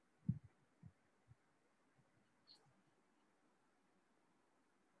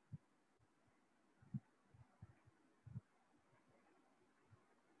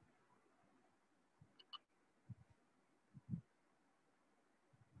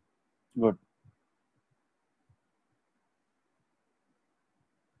 Good.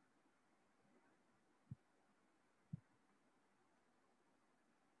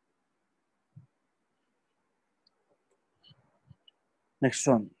 Next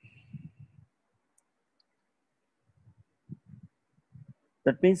one.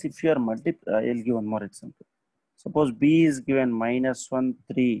 That means if you are I'll give one more example. Suppose B is given -1,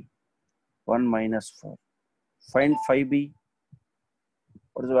 3, 1, -4. Find 5B.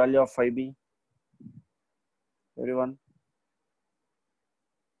 What is the value of 5B? Everyone?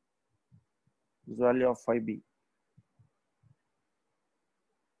 What is the value of 5B?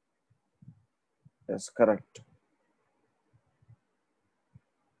 Yes, correct.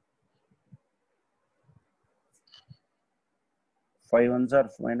 5 ones are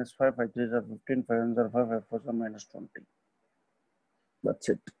 -5, 5 threes are 15, 5 ones are 5, 5 fours are -20. That's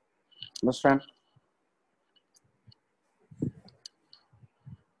it. Understand?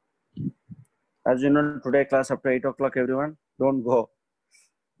 As you know, today class up to 8 o'clock, everyone. Don't go.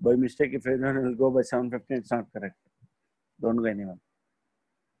 By mistake, if everyone will go by 7:15, it's not correct. Don't go anyone.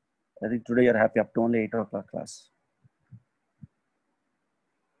 I think today you're happy up to only 8 o'clock class.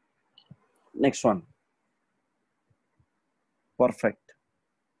 Next one. Perfect.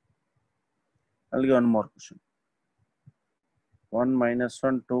 I'll give one more question. 1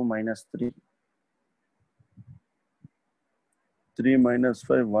 -1, 2 -3. 3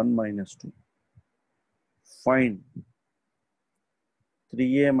 -5, 1 -2. Find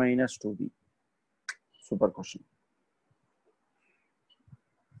 3A minus 2B. Super question.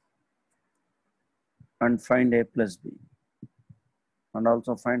 And find A plus B. And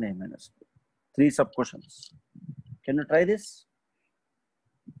also find A minus B. 3 sub questions. Can you try this?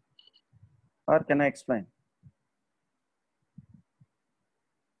 Or can I explain?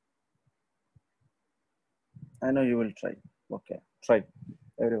 I know you will try. Okay, try.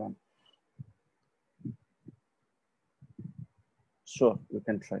 Everyone. Sure, you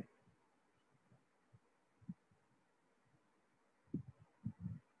can try.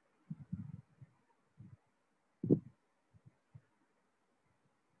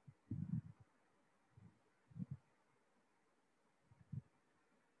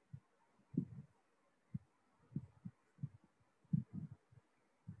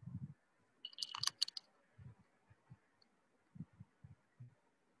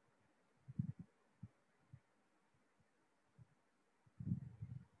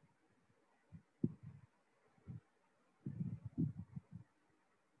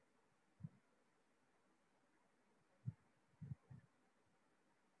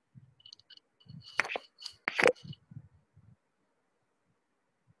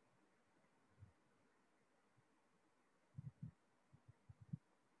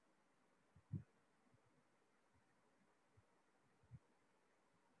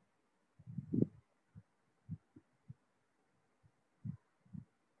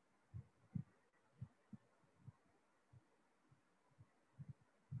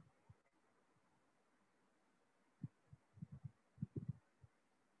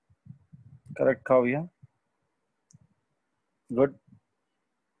 Correct, Kavya. Good.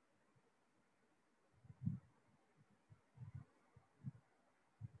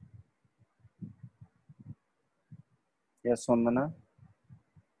 Yes, Vandana.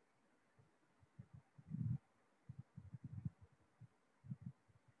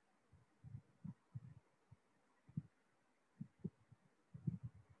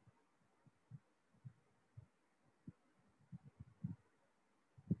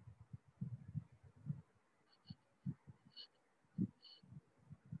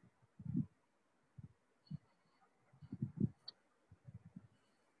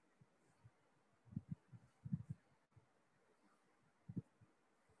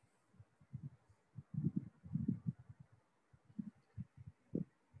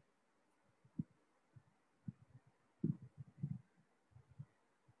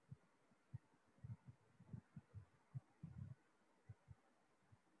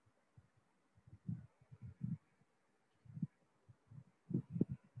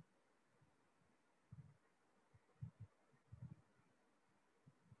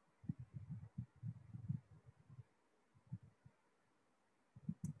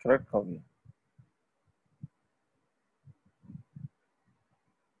 Correct, Kavya.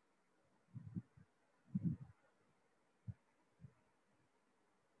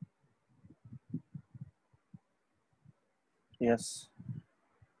 Yes.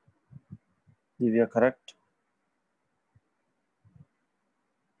 Divya, correct.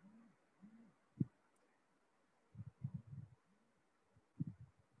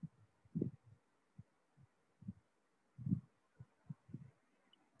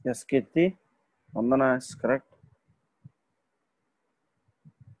 Yes, Kirti. Vandana is correct.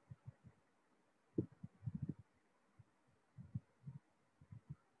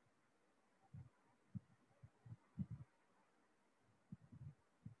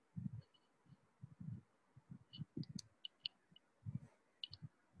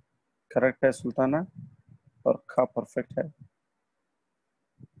 Correct है सुल्ताना और खा perfect है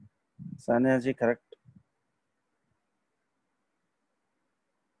सानिया जी correct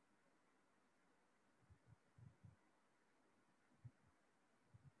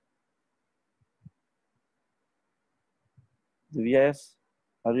Divya yes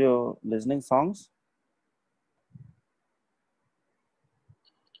are you listening songs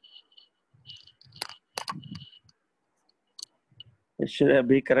should I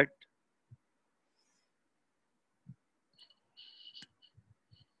be correct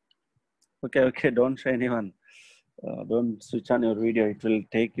okay don't show anyone don't switch on your video it will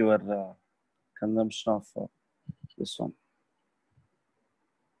take your consumption of this one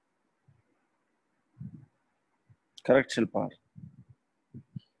correct Shilpa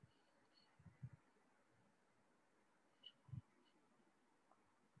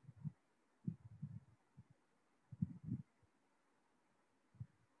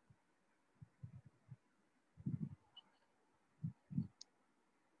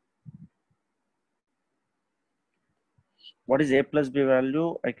what is a plus b value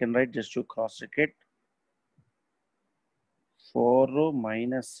I can write just to cross check it 4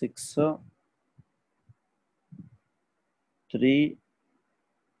 minus 6 3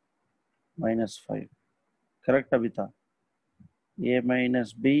 minus 5 correct Abita a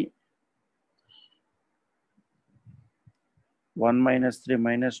minus b 1 minus 3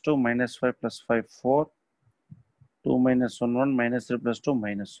 minus 2 minus 5 plus 5 4 2 minus 1 1 minus 3 plus 2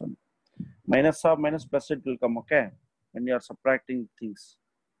 minus 1 minus of minus plus it will come okay when you are subtracting things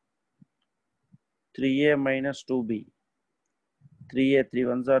 3a minus 2b 3a 3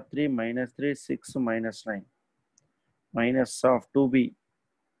 ones are 3 minus 3 6 minus 9 minus of 2b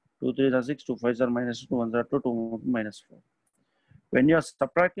 2 3 are 6 2 5 are minus 2 ones are 2 2 minus 4 when you are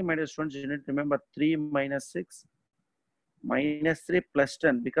subtracting minus 20 you need to remember 3 minus 6 minus 3 plus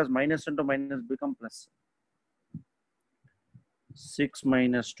 10 because minus into minus become plus 6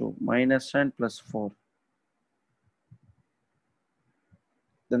 minus 2 minus 10 plus 4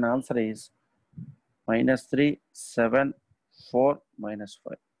 then answer is minus 3 7 4 minus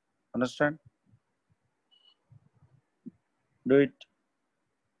 5 understand do it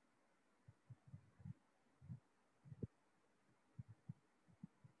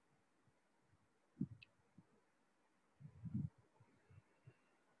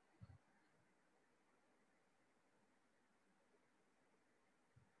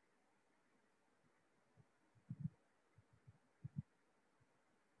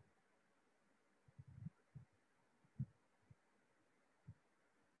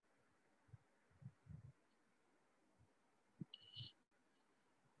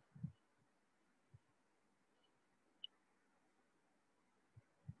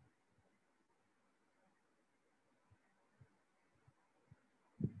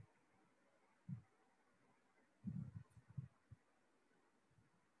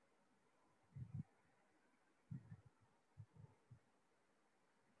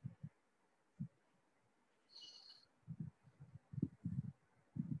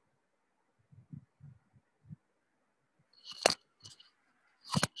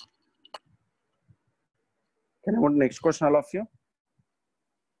Can I move to the next question, all of you?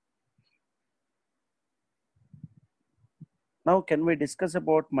 Now, can we discuss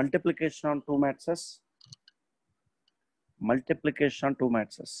about multiplication on two matrices? Multiplication on two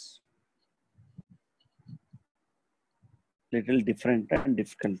matrices. Little different and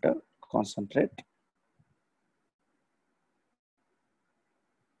difficult to concentrate.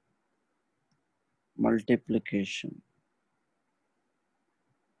 Multiplication.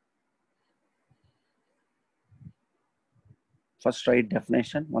 First, write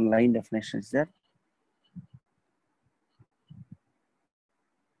definition. One line definition is there.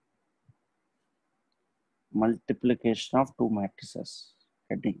 Multiplication of two matrices.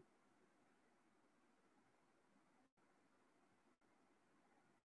 Heading.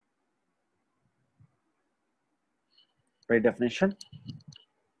 Write definition.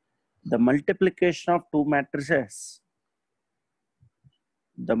 The multiplication of two matrices.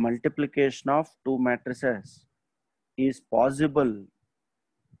 The multiplication of two matrices is possible.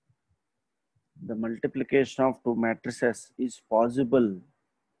 The multiplication of two matrices is possible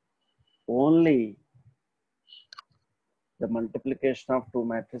only. The multiplication of two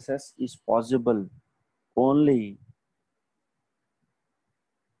matrices is possible only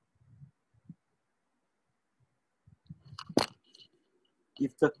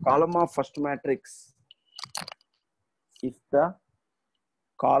if the column of first matrix, if the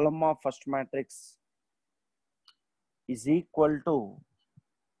column of first matrix is equal to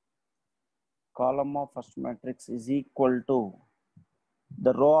column of first matrix is equal to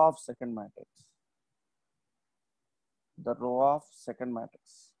the row of second matrix. The row of second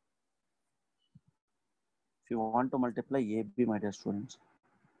matrix. If you want to multiply AB, my dear students,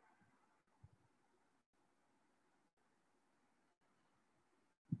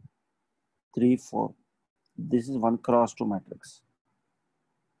 three, 4. This is 1 cross 2 matrix.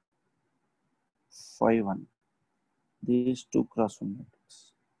 5, 1. These 2 cross 1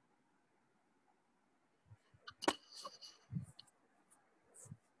 matrix.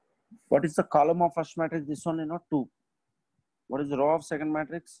 What is the column of first matrix? This one, 2. What is the row of second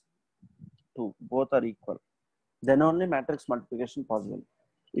matrix? 2. Both are equal. Then only matrix multiplication possible.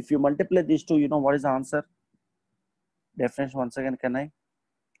 If you multiply these two, what is the answer? Definition once again, can I?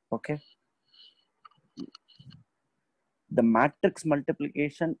 Okay. The matrix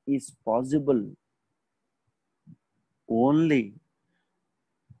multiplication is possible only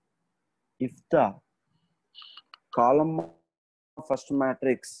if the column of first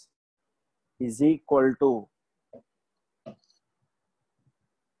matrix is equal to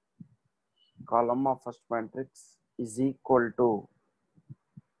column of first matrix is equal to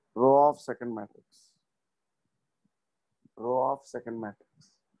row of second matrix. Row of second matrix.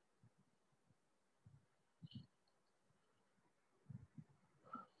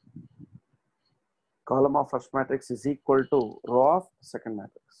 Column of first matrix is equal to row of second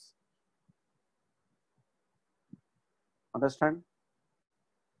matrix. Understand?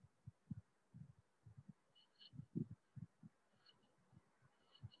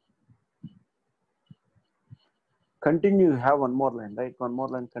 Continue, you have one more line, right? One more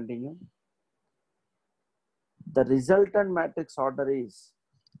line, continue. The resultant matrix order is,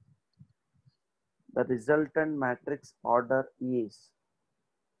 the resultant matrix order is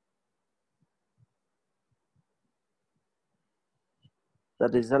the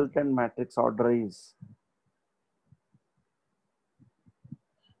resultant matrix order is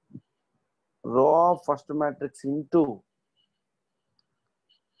row of first matrix into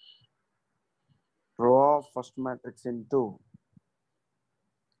row of first matrix into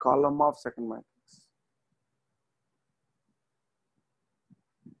column of second matrix.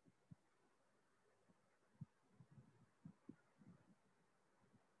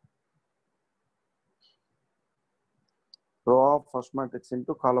 Row of first matrix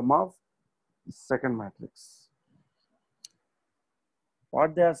into column of second matrix.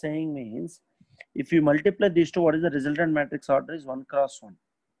 What they are saying means, if you multiply these two, what is the resultant matrix order is 1 cross 1.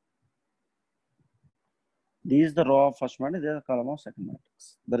 This is the row of first matrix, this is the column of second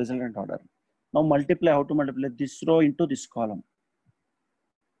matrix, the resultant order. Now multiply, how to multiply this row into this column.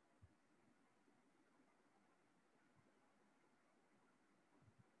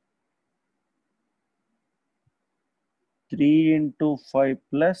 Three into 5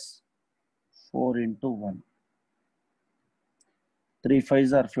 plus 4 into 1. 3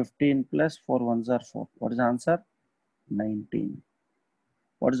 5s are 15 plus 4 1s are 4. What is the answer? 19.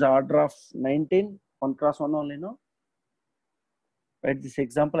 What is the order of 19? 1 cross 1 only, no? Write this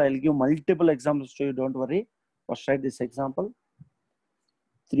example. I'll give multiple examples to you, don't worry. First write this example.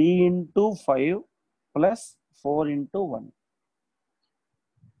 3 into 5 plus 4 into 1.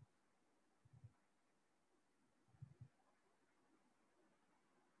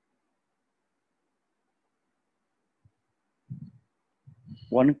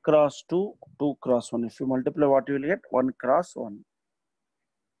 1 cross 2, 2 cross 1. If you multiply, what you will get? 1 cross 1.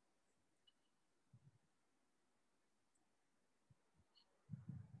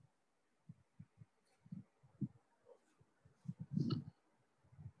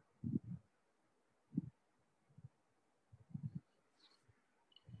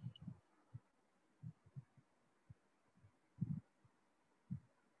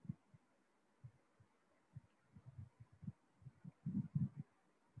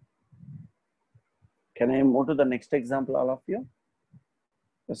 Can I move to the next example, all of you?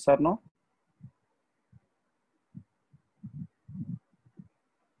 Yes or no?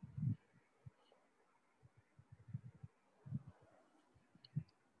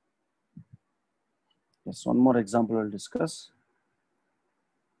 Yes, one more example we'll discuss.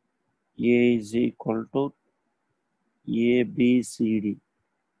 A is equal to A, B, C, D.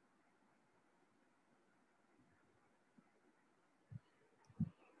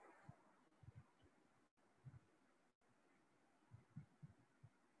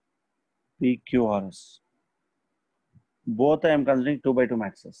 P, Q, R, S. Both I am considering 2 by 2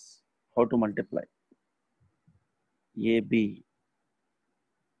 matrices. How to multiply? A, B,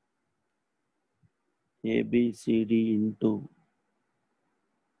 A, B, C, D into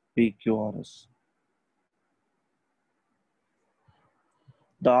P, Q, R, S.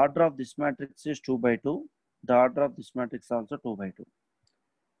 The order of this matrix is 2 by 2. The order of this matrix is also 2 by 2.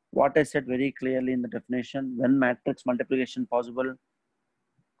 What I said very clearly in the definition, when matrix multiplication possible,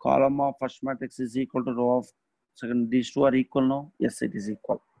 column of first matrix is equal to row of second. These two are equal, no? Yes, it is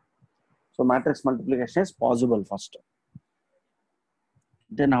equal. So matrix multiplication is possible first.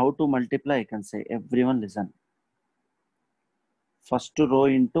 Then how to multiply? I can say, everyone listen. First row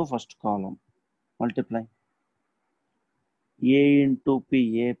into first column. Multiply. A into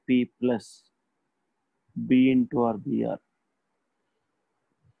P, AP plus B into R, BR.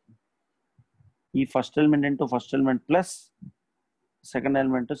 E first element into first element plus second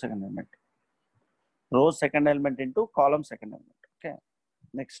element to second element. Row second element into column second element. Okay.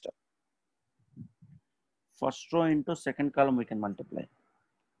 Next. First row into second column we can multiply.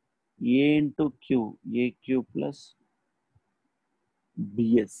 A into Q, AQ plus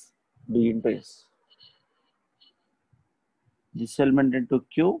BS, B into S. This element into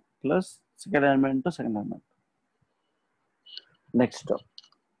Q plus second element into second element. Next.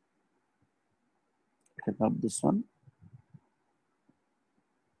 Pick up this one.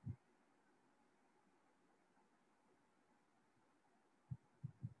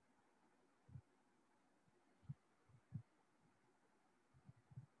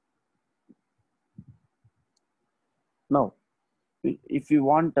 Now, if you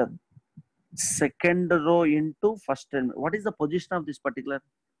want a second row into first element, what is the position of this particular?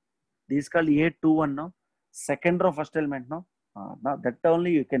 This is called A21 now. Second row first element now. Now that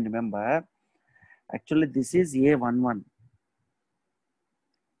only you can remember. Actually, this is A11.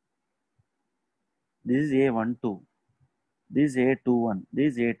 This is A12. This is A21.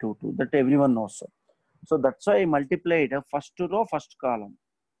 This is A22. That everyone knows. So that's why I multiplied first row, first column.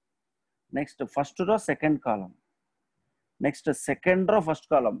 Next, first row, second column. Next, second row, first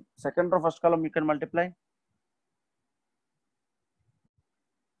column. Second row, first column, you can multiply.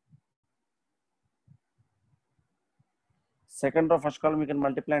 Second row, first column, you can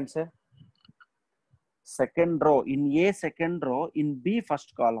multiply and say. Second row, in A, second row, in B,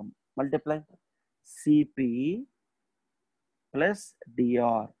 first column. Multiply. CP plus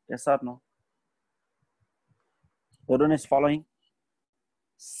DR. Yes or no? Everyone is following?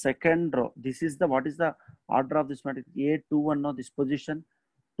 Second row. This is the, what is the order of this matrix? A21 now, this position.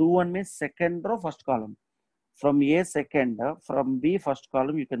 21 means second row, first column. From A second, from B first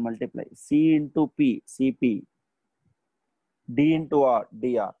column, you can multiply. C into P, CP. D into R,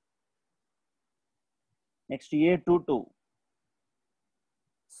 DR. Next, A22.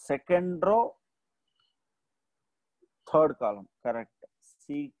 Second row, third column. Correct.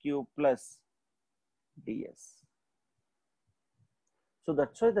 CQ plus DS. So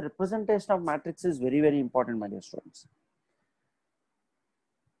that's why the representation of matrix is very, very important, my dear students.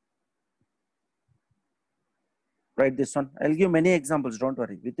 Write this one. I'll give many examples, don't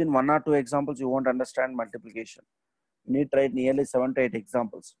worry. Within 1 or 2 examples, you won't understand multiplication. You need to write nearly 7 to 8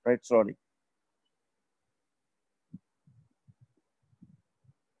 examples. Write slowly.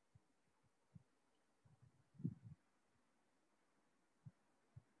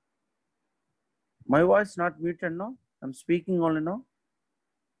 My voice not muted, no? I'm speaking only, no?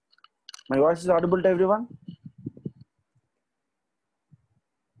 My voice is audible to everyone?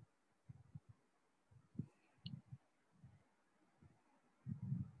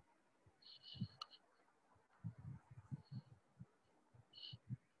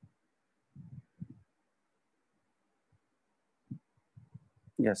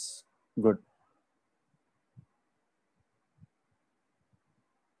 Yes, good.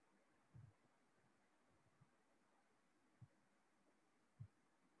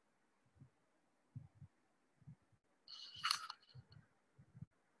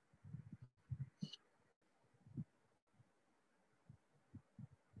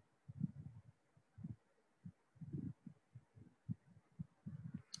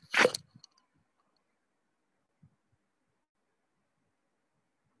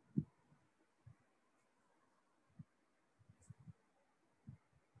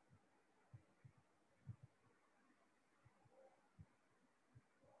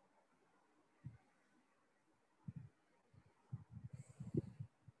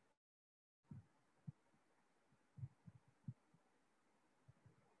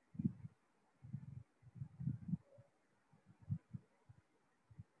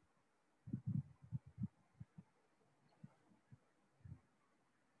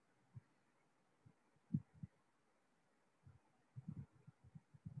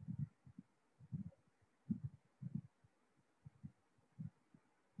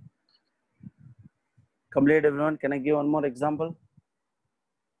 Complete everyone. Can I give one more example?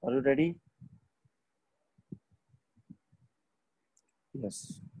 Are you ready?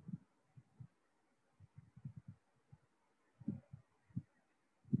 Yes.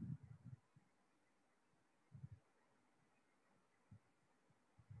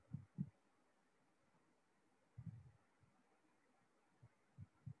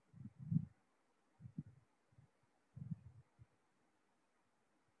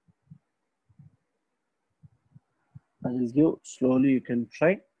 I will give slowly. You can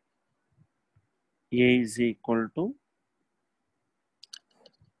try. A is equal to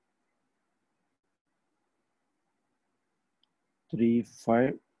 3,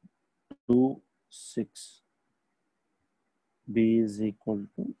 5, 2, 6. B is equal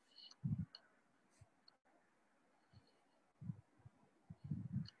to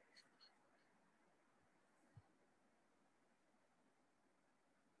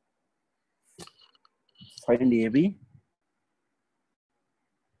find AB.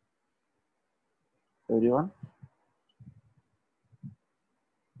 Everyone.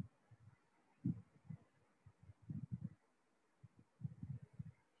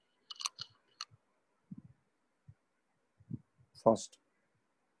 First.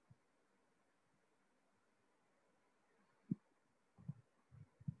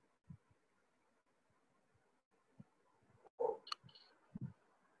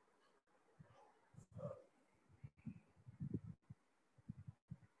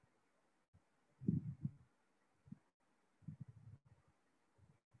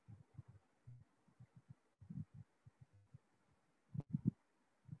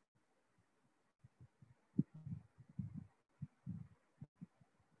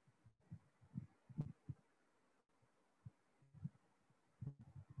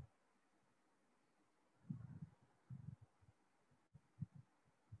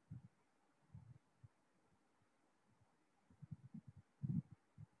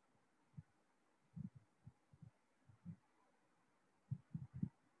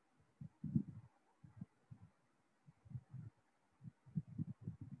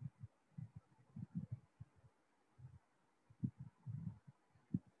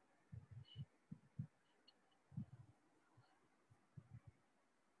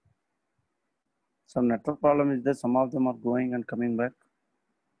 Some network problem is there. Some of them are going and coming back.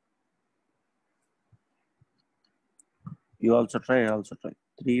 You also try. I also try.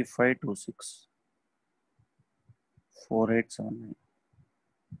 3, 5, 2, 6. 4, 8, 7, 9.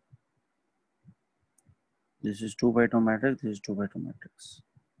 This is 2 by 2 matrix. This is 2 by 2 matrix.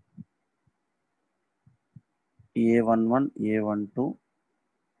 A11, A12.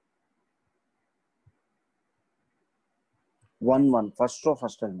 1, 1. First row,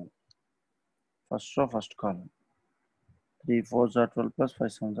 first element. First row, first column. 3 4s are 12 plus 5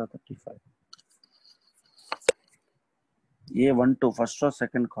 7s are 35. A12, first row,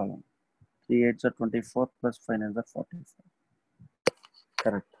 second column. 3 8s are 24 plus 5 9s are 45.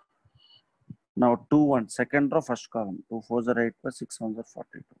 Correct. Now 2 1, second row, first column. 2 4s are 8 plus 6 1s are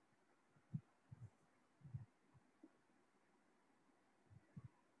 42.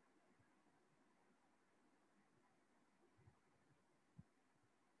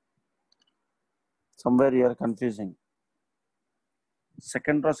 Somewhere you are confusing.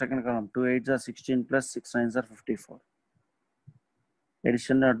 Second row, second column. 2 8s are 16 plus 6 9s are 54.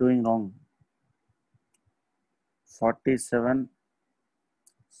 Addition are doing wrong. 47,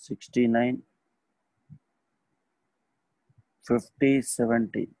 69, 50,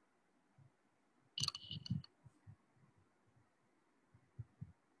 70.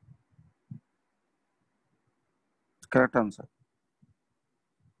 Correct answer.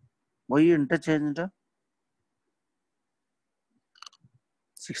 Why you interchanged?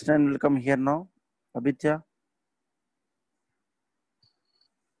 69 will come here now. Abhitya.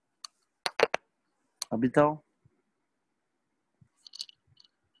 Abhitav.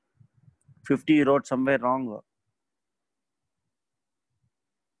 50 you wrote somewhere wrong.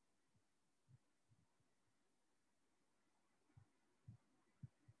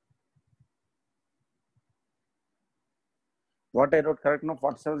 What I wrote correct now?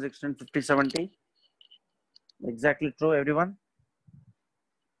 47, 16, 50, 70. Exactly true, everyone.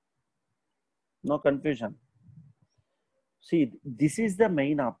 No confusion. See, this is the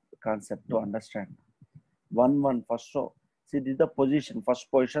main concept to understand. 1, 1, first row. See, this is the position.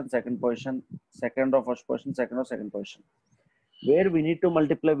 First position, second position, second row, first position, second row, second position. Where we need to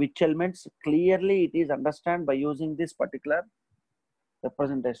multiply which elements, clearly it is understand by using this particular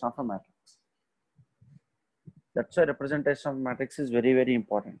representation of a matrix. That's why representation of matrix is very, very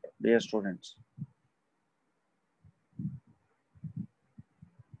important, dear students.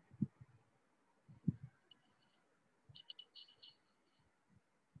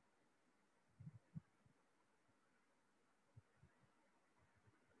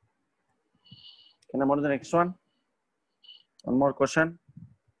 Can I move to the next one? One more question.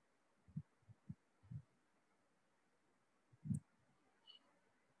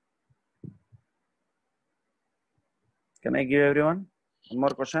 Can I give everyone one more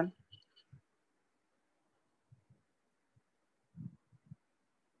question?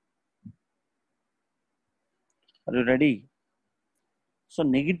 Are you ready? So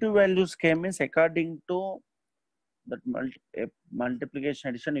negative values came means according to that multiplication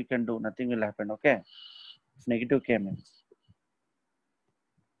addition you can do, nothing will happen. Okay, if negative came means.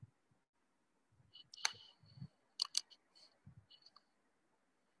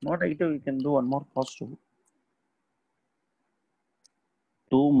 Not negative, you can do one more positive.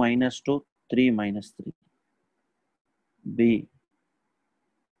 2 minus 2, 3 minus 3. B.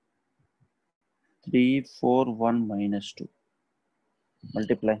 3, 4, 1 minus 2.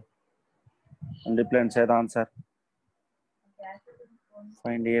 Multiply. Multiply and say the answer.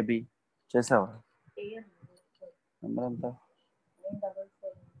 Find A, B. చేసావా number ఎంత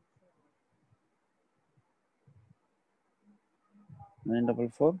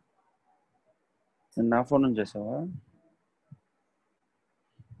 944 నేను నా phone నుంచి చేసావా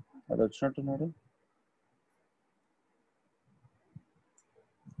అది వచ్చినట్టున్నాడు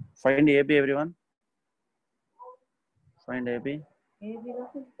Find AB, everyone. Find AB.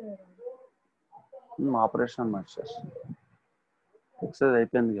 Operational matrices. Exercise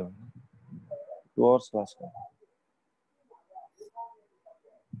అయిపోయింది కదా 2 hours class.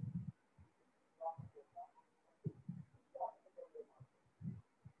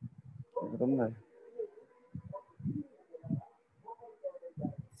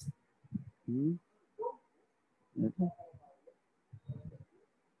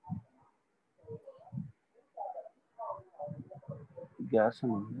 Gas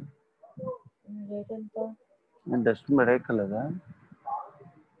ఉంది నేను dust మెడక్కలేదా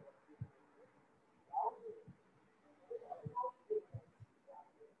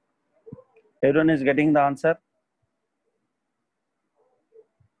Everyone is getting the answer.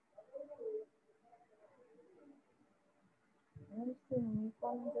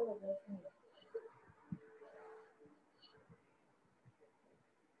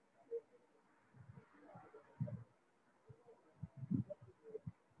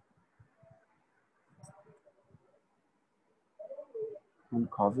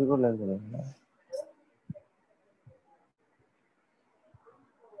 Coffee को ले गया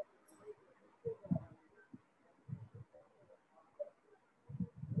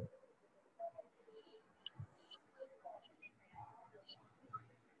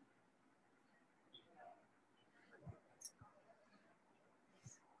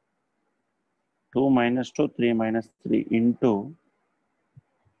 2 minus 2, 3 minus 3 into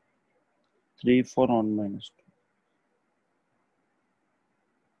 3, 4, 1 minus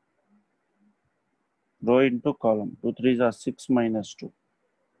 2. Row into column. 2 3s are 6 minus 2.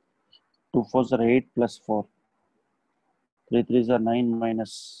 2 4s are 8 plus 4. 3 3s are 9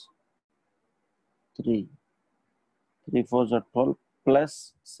 minus 3. 3 4s are 12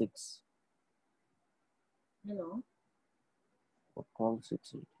 plus 6. Hello. 12,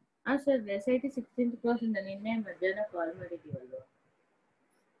 6, 8. Sir, SIT 16th class in the ನಿನ್ನೆ ಮಧ್ಯಾಹ್ನ ಕಾಲ್ ಮಾಡಿದ್ದೀವಲ್ವ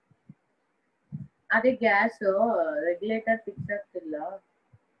ಅದೇ gas regulator fix ಆಗ್ತಿಲ್ಲ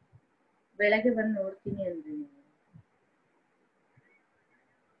ಬೆಳಗ್ಗೆ ಬಂದು ನೋಡ್ತೀನಿ ಅಂದ್ರಿ ನೀವು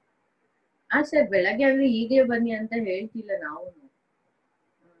ಸರ್ ಬೆಳಗ್ಗೆ ಅಂದ್ರೆ ಈಗಲೇ ಬನ್ನಿ ಅಂತ ಹೇಳ್ತಿಲ್ಲ ನಾವು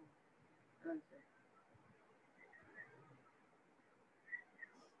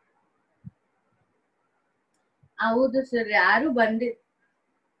ಹೌದು ಸರ್, ಯಾರು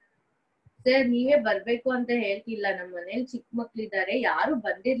ಸರ್ ನೀವೇ ಬರ್ಬೇಕು ಅಂತ ಹೇಳ್ತಿಲ್ಲ, ನಮ್ಮ ಮನೇಲಿ ಚಿಕ್ಕ ಮಕ್ಳಿದ್ದಾರೆ, ಯಾರು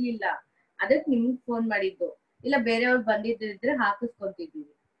ಬಂದಿರ್ಲಿಲ್ಲ, ಅದಕ್ಕೆ ನಿಮ್ಗೆ ಫೋನ್ ಮಾಡಿದ್ದು. ಇಲ್ಲ ಬೇರೆಯವ್ರು ಬಂದಿದ್ರೆ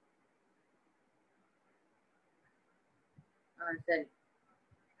ಹಾಕಿಸ್ಕೊಂತಿದ್ದೀವಿ. ಹಾ ಸರಿ.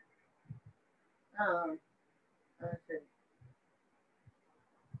 ಹಾ ಹಾ ಸರಿ.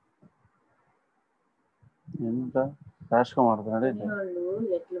 ಎಂತ ರಾಷ್ಟ್ರ ಮಾಡ್ತಾರೆ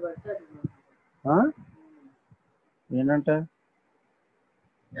ಎట్లు ಬರ್ತಾರೆ ಏನಂటే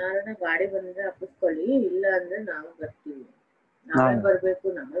ಯಾರನ್ನ ಗಾಡಿ ಬಂದ್ರೆ ಹಾಕಿಸ್ಕೊಳ್ಳಿ, ಇಲ್ಲ ಅಂದ್ರೆ ನಾವು ಬರ್ತೀವಿ. ನಾವೇ ಬರ್ಬೇಕು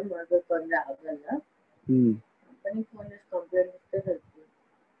ನಾವೇ ಮಾಡ್ಬೇಕು ಅಂದ್ರೆ ಆಗಲ್ಲ. ಕಂಪನಿ ಫೋನ್ చేసి కంప్లైంట్ ఇస్తే సరిపోతుంది.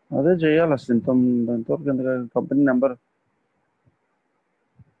 అదే చేయాలి అసలు ఇంతవరకు ఎందుకు కంపెనీ నెంబర్.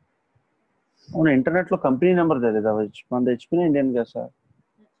 అవును, ఇంటర్నెట్ లో కంపెనీ నెంబర్ తెలియదా? మన హెచ్పి ఇండియన్ గ్యాస్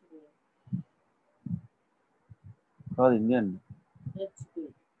కాదు, ఇండియన్. హెచ్పి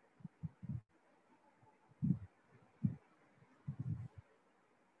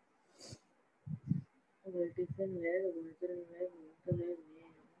టిఫిన్ లేదు, గుంటలు లేదు, ముక్క లేదు.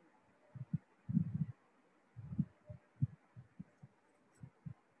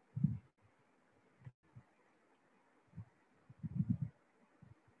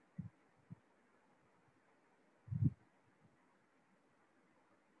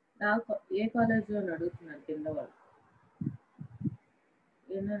 ఏ కాలేజ్లో అడుగుతున్నారు కింద వాళ్ళు.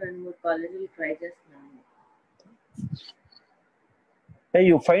 నేను 2-3 కాలేజీలు ట్రై చేస్తున్నాను. Hey,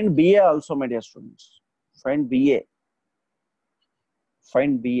 you find BA also, my dear students. Find BA.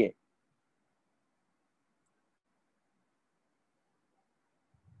 Find BA.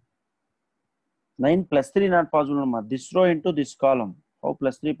 Nine plus 3 not possible. This row into this column. How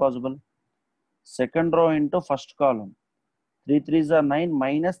plus 3 possible? Second row into first column. 3 3s are 9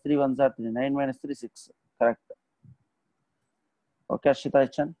 minus 3 1s are 3. 9 minus 3 6. Correct. Okay, Ashita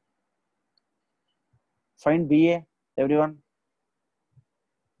Achan. Find BA, everyone.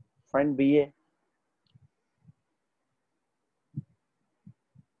 Find BA.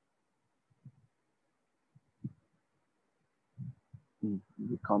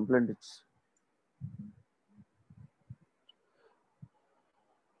 The complaint is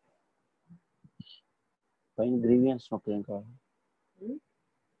find grievance. Okay,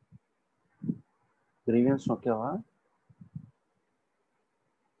 grievance. Okay,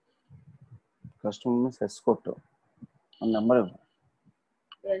 customer means escort. Number.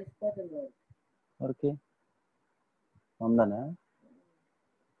 Okay. ఉందనా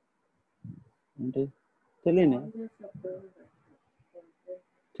ఏంటి తెలియని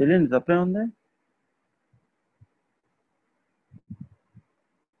తప్పే ఉంది.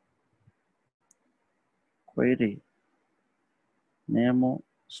 Query నేము,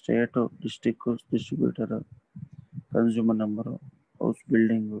 state, district, distributor, consumer number, house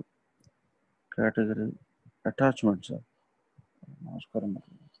building, category, attachments. నమస్కారం.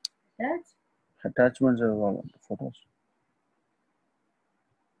 Attachments ఇవ్వాలంటే photos.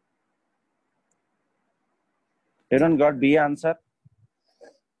 Everyone got B answer?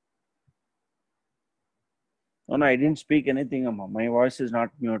 No, I didn't speak anything, Amma. My voice is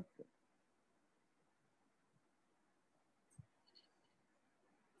not mute.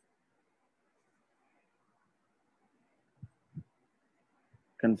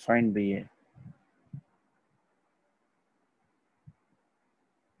 Can find BA.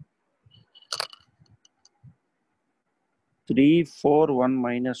 Three, 4, 1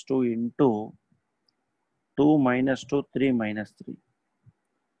 minus 2 into 2 minus 2, 3 minus 3.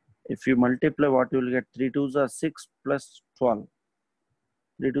 If you multiply, what you will get? 3 2s are 6 plus 12.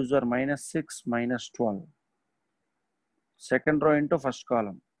 3 2s are minus 6 minus 12. Second row into first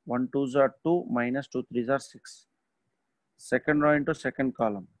column. 1 2s are 2 minus 2 3s are 6. Second row into second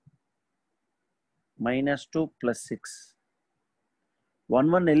column. Minus 2 plus 6.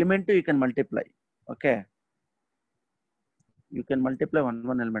 1 element you can multiply. Okay. You can multiply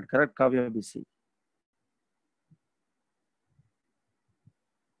 1 element. Correct, Kavya BC?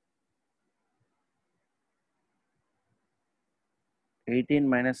 (18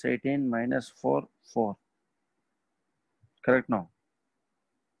 minus 18 minus 4, 4). Correct now?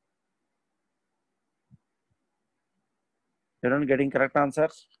 Everyone getting correct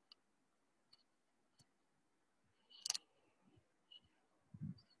answers?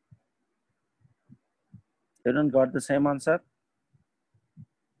 Everyone got the same answer?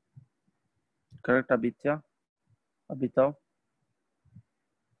 Correct, Abhitya? Abhitav?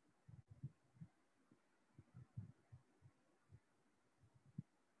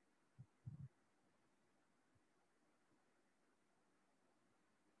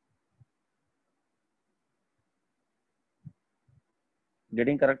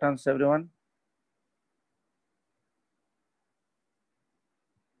 Getting correct answer, everyone?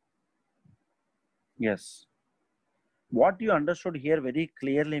 Yes. What you understood here very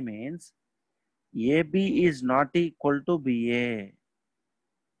clearly means AB is not equal to BA.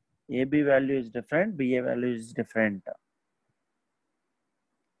 AB value is different, BA value is different.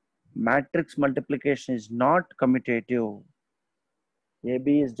 Matrix multiplication is not commutative.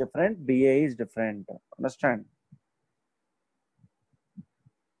 AB is different, BA is different. Understand?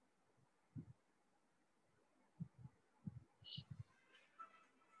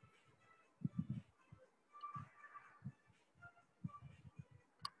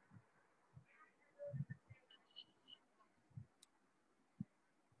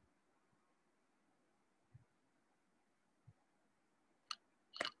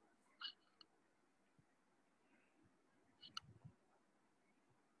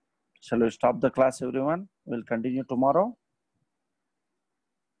 Shall we stop the class, everyone? We'll continue tomorrow.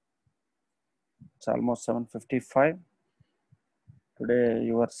 It's almost 7:55. Today,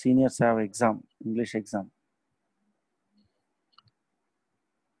 your seniors have exam, English exam.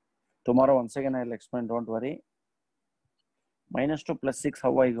 Tomorrow, once again, I'll explain, don't worry. -2 + 6,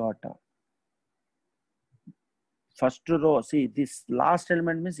 how I got? First row, see, this last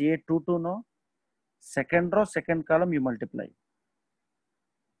element means A22, no? Second row, second column, you multiply.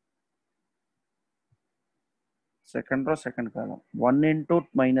 Second row, second column. 1 into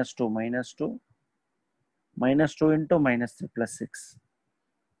 -2, -2. -2 into -3 + 6.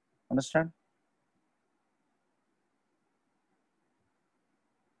 Understand?